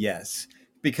 Yes,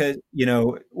 because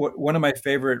one of my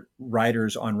favorite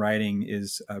writers on writing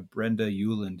is Brenda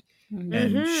Euland, Mhm.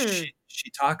 and Mm-hmm. she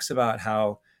talks about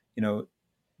how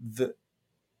the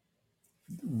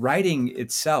writing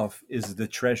itself is the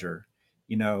treasure.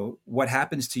 What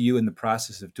happens to you in the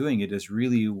process of doing it is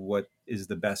really what is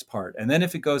the best part. And then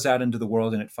if it goes out into the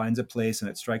world and it finds a place and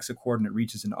it strikes a chord and it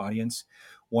reaches an audience,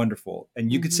 wonderful.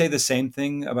 And you could say Mhm. the same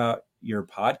thing about your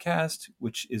podcast,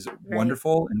 which is Right.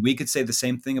 wonderful. And we could say the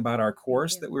same thing about our Thank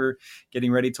course you. that we're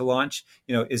getting ready to launch.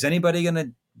 Is anybody going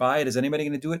to buy it? Is anybody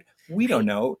going to do it? We don't Right.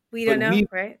 know. We But don't know,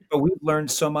 right? we've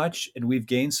learned so much and we've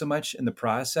gained so much in the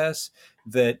process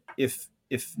that if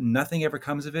nothing ever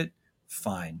comes of it,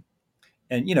 fine.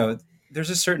 And there's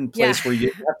a certain Yeah. place where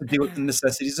you have to deal with the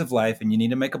necessities of life, and you need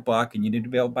to make a buck, and you need to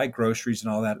be able to buy groceries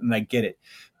and all that. And I get it,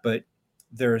 but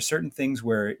there are certain things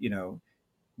where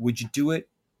would you do it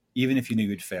even if you knew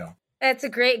you'd fail? That's a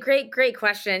great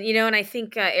question. And I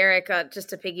think, Eric, just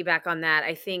to piggyback on that,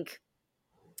 I think,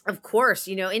 of course,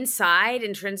 inside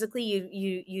intrinsically,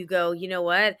 you go, you know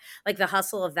what, like the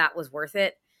hustle of that was worth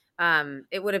it.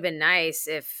 It would have been nice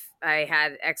if I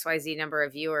had XYZ number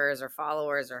of viewers or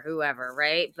followers or whoever,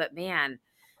 right? But man,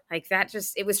 like that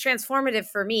it was transformative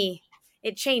for me.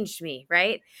 It changed me,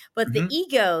 right? But Hmm. the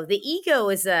ego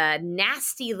is a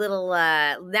nasty little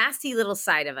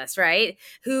side of us, right?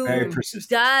 Very Who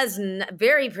persistent.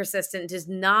 very persistent, does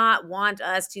not want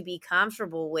us to be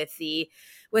comfortable with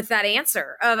that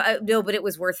answer of no, but it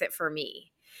was worth it for me.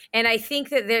 And I think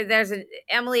that there's an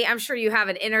Emily. I'm sure you have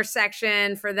an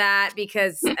intersection for that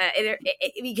because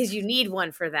because you need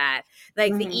one for that.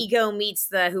 Like the Mhm. ego meets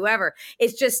the whoever.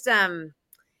 It's just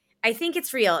I think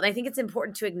it's real, and I think it's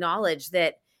important to acknowledge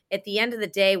that at the end of the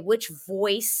day, which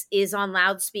voice is on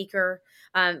loudspeaker?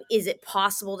 Is it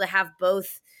possible to have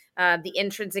both the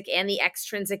intrinsic and the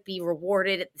extrinsic be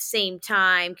rewarded at the same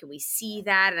time? Can we see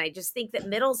that? And I just think that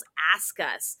middles ask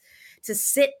us to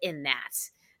sit in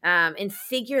that and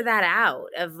figure that out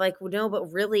of like, well, no,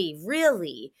 but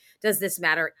really, does this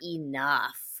matter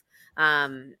enough?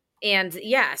 And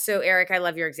yeah, so Eric, I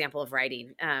love your example of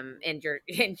writing and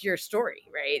your story,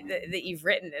 right? That you've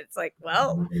written. It's like,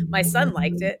 well, my son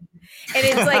liked it. And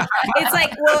it's like,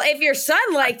 well, if your son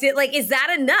liked it, like, is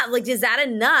that enough? Like, is that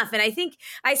enough? And I think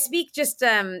I speak just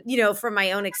from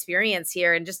my own experience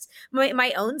here and just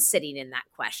my own sitting in that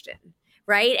question.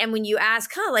 Right. And when you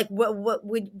ask, like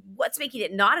what's making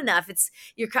it not enough?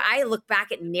 I look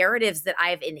back at narratives that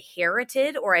I've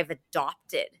inherited or I've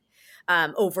adopted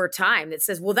over time that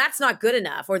says, well, that's not good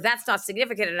enough, or that's not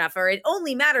significant enough, or it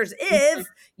only matters if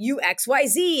you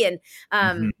XYZ. And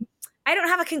Mhm. I don't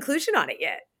have a conclusion on it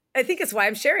yet. I think that's why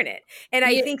I'm sharing it. And I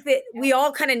Yeah. think that we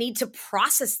all kind of need to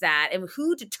process that and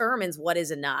who determines what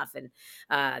is enough. And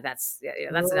that's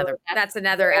another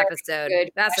Very episode.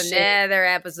 good That's question. another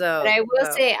episode. But I will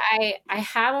So, say, I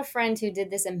have a friend who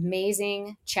did this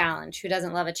amazing challenge. Who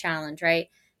doesn't love a challenge, right?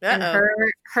 And uh-oh.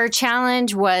 her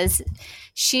challenge was,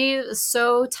 she was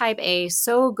so type A,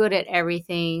 so good at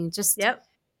everything. Just Yep.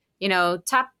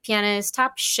 top pianist,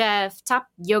 top chef, top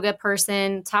yoga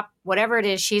person, top whatever it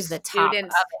is. She's the top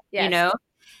Student. of it, Yes.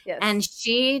 Yes. And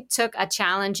she took a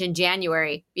challenge in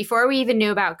January before we even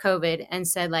knew about COVID and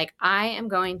said, like, I am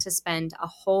going to spend a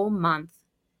whole month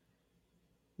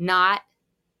not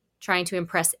trying to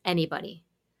impress anybody.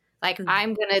 Like,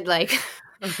 I'm going to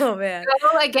oh man,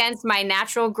 go against my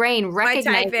natural grain, my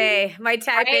type A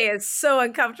right? is so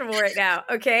uncomfortable right now.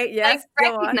 Okay. Yes.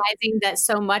 Go on. Recognizing that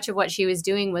so much of what she was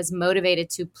doing was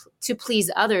motivated to please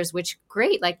others, which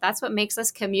great. Like, that's what makes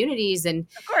us communities and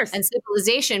Of course.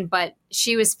 civilization. But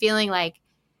she was feeling like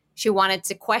she wanted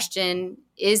to question,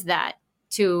 is that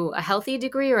to a healthy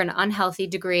degree or an unhealthy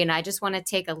degree? And I just want to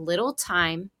take a little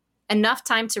time, enough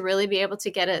time to really be able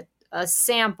to get a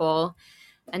sample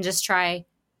and just try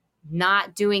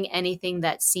not doing anything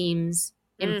that seems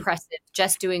impressive,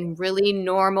 just doing really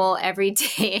normal,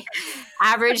 everyday,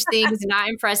 average things, not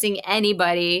impressing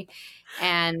anybody.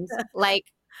 And like,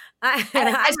 as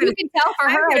you can tell for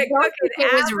her, I don't think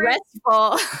it was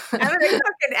restful. I'm going to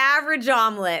cook an average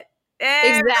omelet.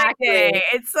 Exactly. Day.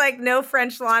 It's like no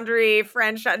French laundry,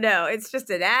 no, it's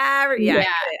just an average. Yeah,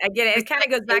 I get it. It kind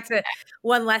of goes back to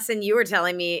one lesson you were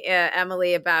telling me,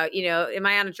 Emily, about, am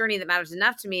I on a journey that matters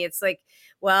enough to me? It's like,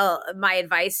 well, my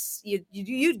advice,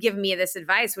 you'd given me this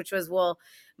advice, which was, well,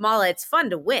 Mala, it's fun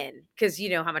to win because you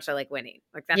know how much I like winning.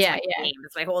 Like that's my game.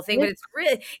 That's my whole thing. But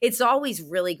it's always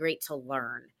really great to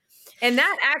learn. And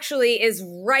that actually is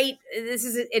right. This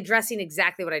is addressing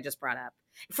exactly what I just brought up.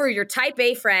 For your type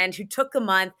A friend who took a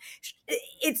month,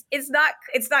 it's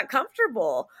not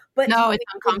comfortable. But no, it's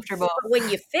uncomfortable. But when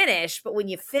you finish,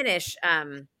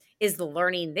 is the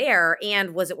learning there?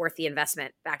 And was it worth the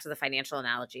investment? Back to the financial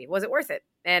analogy. Was it worth it?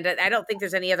 And I don't think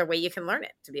there's any other way you can learn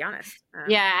it, to be honest.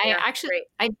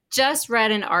 I just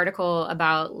read an article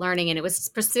about learning, and it was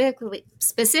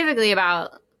specifically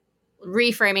about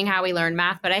reframing how we learn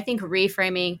math. But I think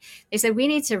reframing, they said we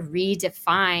need to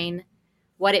redefine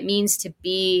what it means to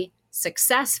be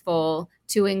successful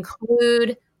to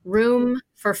include room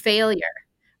for failure,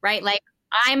 right? Like,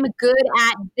 I'm good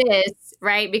at this,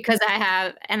 right? Because I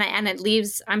have, and it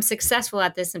leaves, I'm successful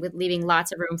at this and with leaving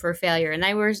lots of room for failure. And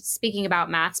I were speaking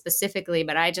about math specifically,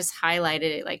 but I just highlighted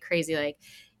it like crazy. Like,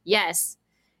 yes,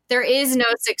 there is no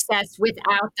success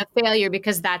without the failure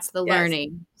because that's the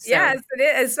learning. So. Yes, it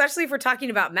is. Especially if we're talking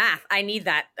about math. I need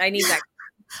that.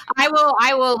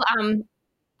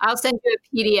 I'll send you a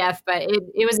PDF, but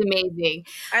it was amazing.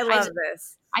 I love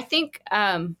this. I think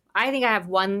I have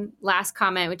one last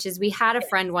comment, which is we had a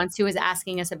friend once who was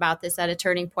asking us about this at a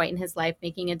turning point in his life,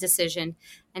 making a decision.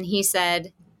 And he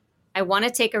said, I want to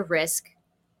take a risk,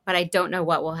 but I don't know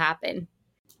what will happen.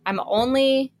 I'm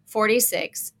only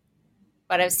 46,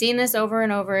 but I've seen this over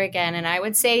and over again. And I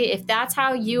would say if that's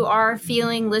how you are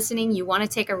feeling, listening, you want to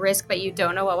take a risk, but you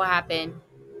don't know what will happen,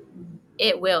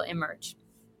 it will emerge.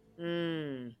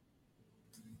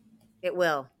 It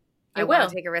will. I want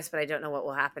to take a risk, but I don't know what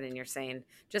will happen. And you're saying,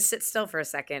 just sit still for a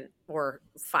second or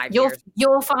 5 years.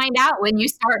 You'll find out when you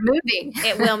start moving.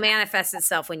 It will manifest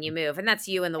itself when you move. And that's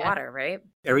you in the water, right?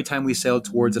 Every time we sailed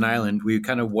towards an island, we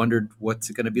kind of wondered what's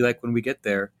it going to be like when we get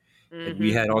there. And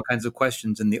we had all kinds of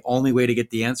questions. And the only way to get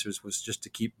the answers was just to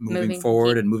keep moving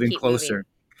forward and moving closer.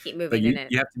 Keep moving but in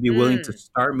it. You have to be willing to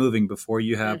start moving before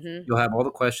you'll have all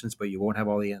the questions, but you won't have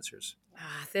all the answers.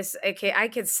 I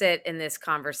could sit in this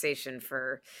conversation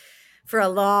for a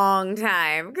long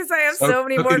time because I have so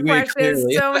many more questions,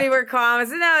 so many more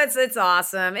comments. No, it's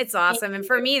awesome. It's awesome. And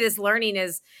for me, this learning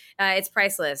is, it's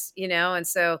priceless, and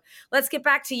so let's get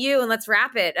back to you and let's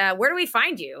wrap it. Where do we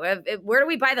find you? Where do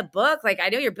we buy the book? Like, I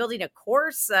know you're building a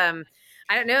course. I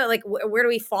don't know, like, where do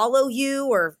we follow you,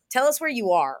 or tell us where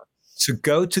you are? So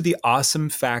go to the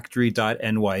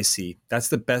awesomefactory.nyc. That's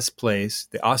the best place,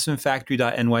 the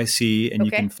awesomefactory.nyc, and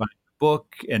you can find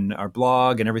book and our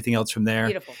blog and everything else from there.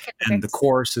 Beautiful. And the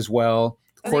course as well.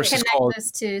 The course is called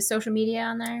us to social media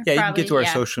on there. Yeah, you can get to our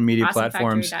social media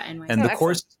platforms. And the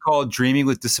course is called Dreaming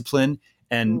with Discipline.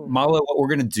 And Mala, what we're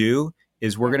going to do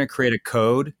is we're going to create a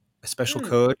code, a special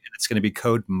code, and it's going to be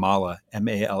code Mala,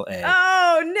 M-A-L-A.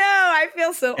 Oh no, I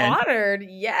feel so honored.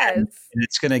 Yes. And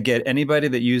it's going to get anybody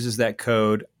that uses that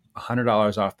code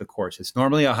 $100 off the course. It's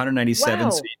normally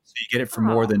 $197, so you get it for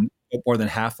more than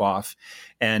half off,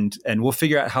 and we'll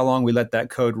figure out how long we let that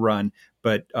code run.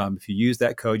 But if you use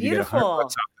that code, you get $100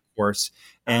 off the course,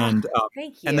 and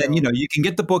thank you. And then you can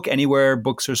get the book anywhere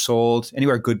books are sold,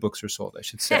 anywhere good books are sold, I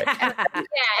should say.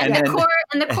 And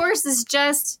the course is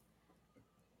just,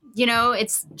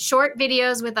 it's short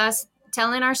videos with us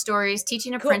telling our stories,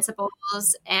 teaching our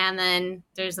principles, and then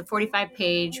there's a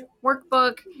 45-page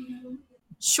workbook.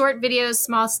 Short videos,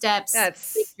 small steps,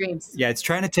 big dreams. Yeah, it's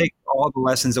trying to take all the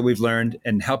lessons that we've learned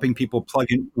and helping people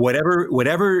plug in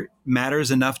whatever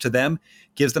matters enough to them,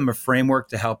 gives them a framework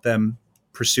to help them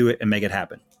pursue it and make it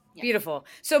happen. Yeah. Beautiful.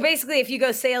 So basically, if you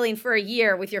go sailing for a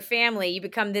year with your family, you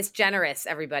become this generous,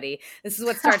 everybody. This is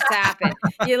what starts to happen.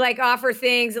 You offer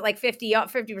things at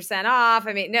 50% off.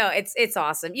 I mean, no, it's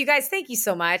awesome. You guys, thank you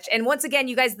so much. And once again,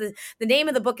 you guys, the name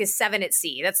of the book is 7 at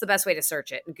Sea. That's the best way to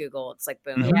search it in Google. It's like,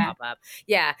 boom, it'll pop up.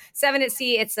 Yeah. 7 at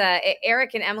Sea. It's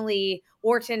Eric and Emily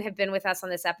Orton have been with us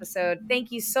on this episode.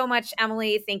 Thank you so much,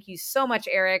 Emily. Thank you so much,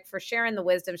 Eric, for sharing the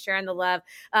wisdom, sharing the love,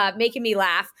 making me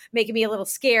laugh, making me a little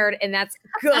scared. And that's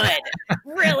good.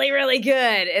 Really, really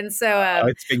good. And so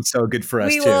it's been so good for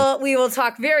us too. We will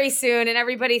talk very soon. And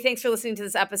everybody, thanks for listening to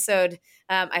this episode.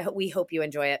 We hope you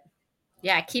enjoy it.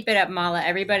 Yeah, keep it up, Mala.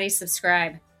 Everybody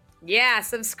subscribe. Yeah,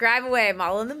 subscribe away.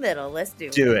 Mala in the middle. Let's do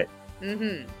it. Do it.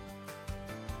 Mm-hmm.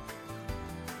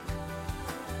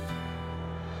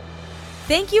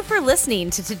 Thank you for listening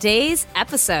to today's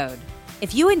episode.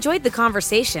 If you enjoyed the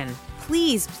conversation,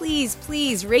 please, please,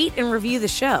 please rate and review the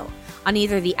show on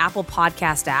either the Apple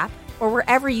Podcast app or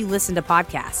wherever you listen to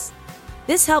podcasts.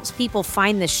 This helps people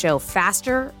find this show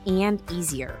faster and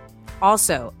easier.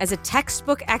 Also, as a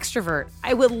textbook extrovert,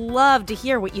 I would love to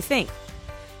hear what you think.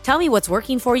 Tell me what's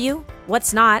working for you,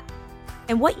 what's not,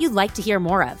 and what you'd like to hear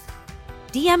more of.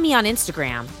 DM me on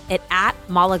Instagram at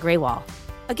Mala Graywall.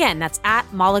 Again, that's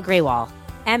at Mala Graywall,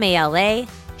 MALAGREWAL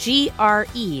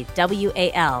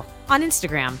on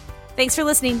Instagram. Thanks for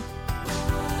listening.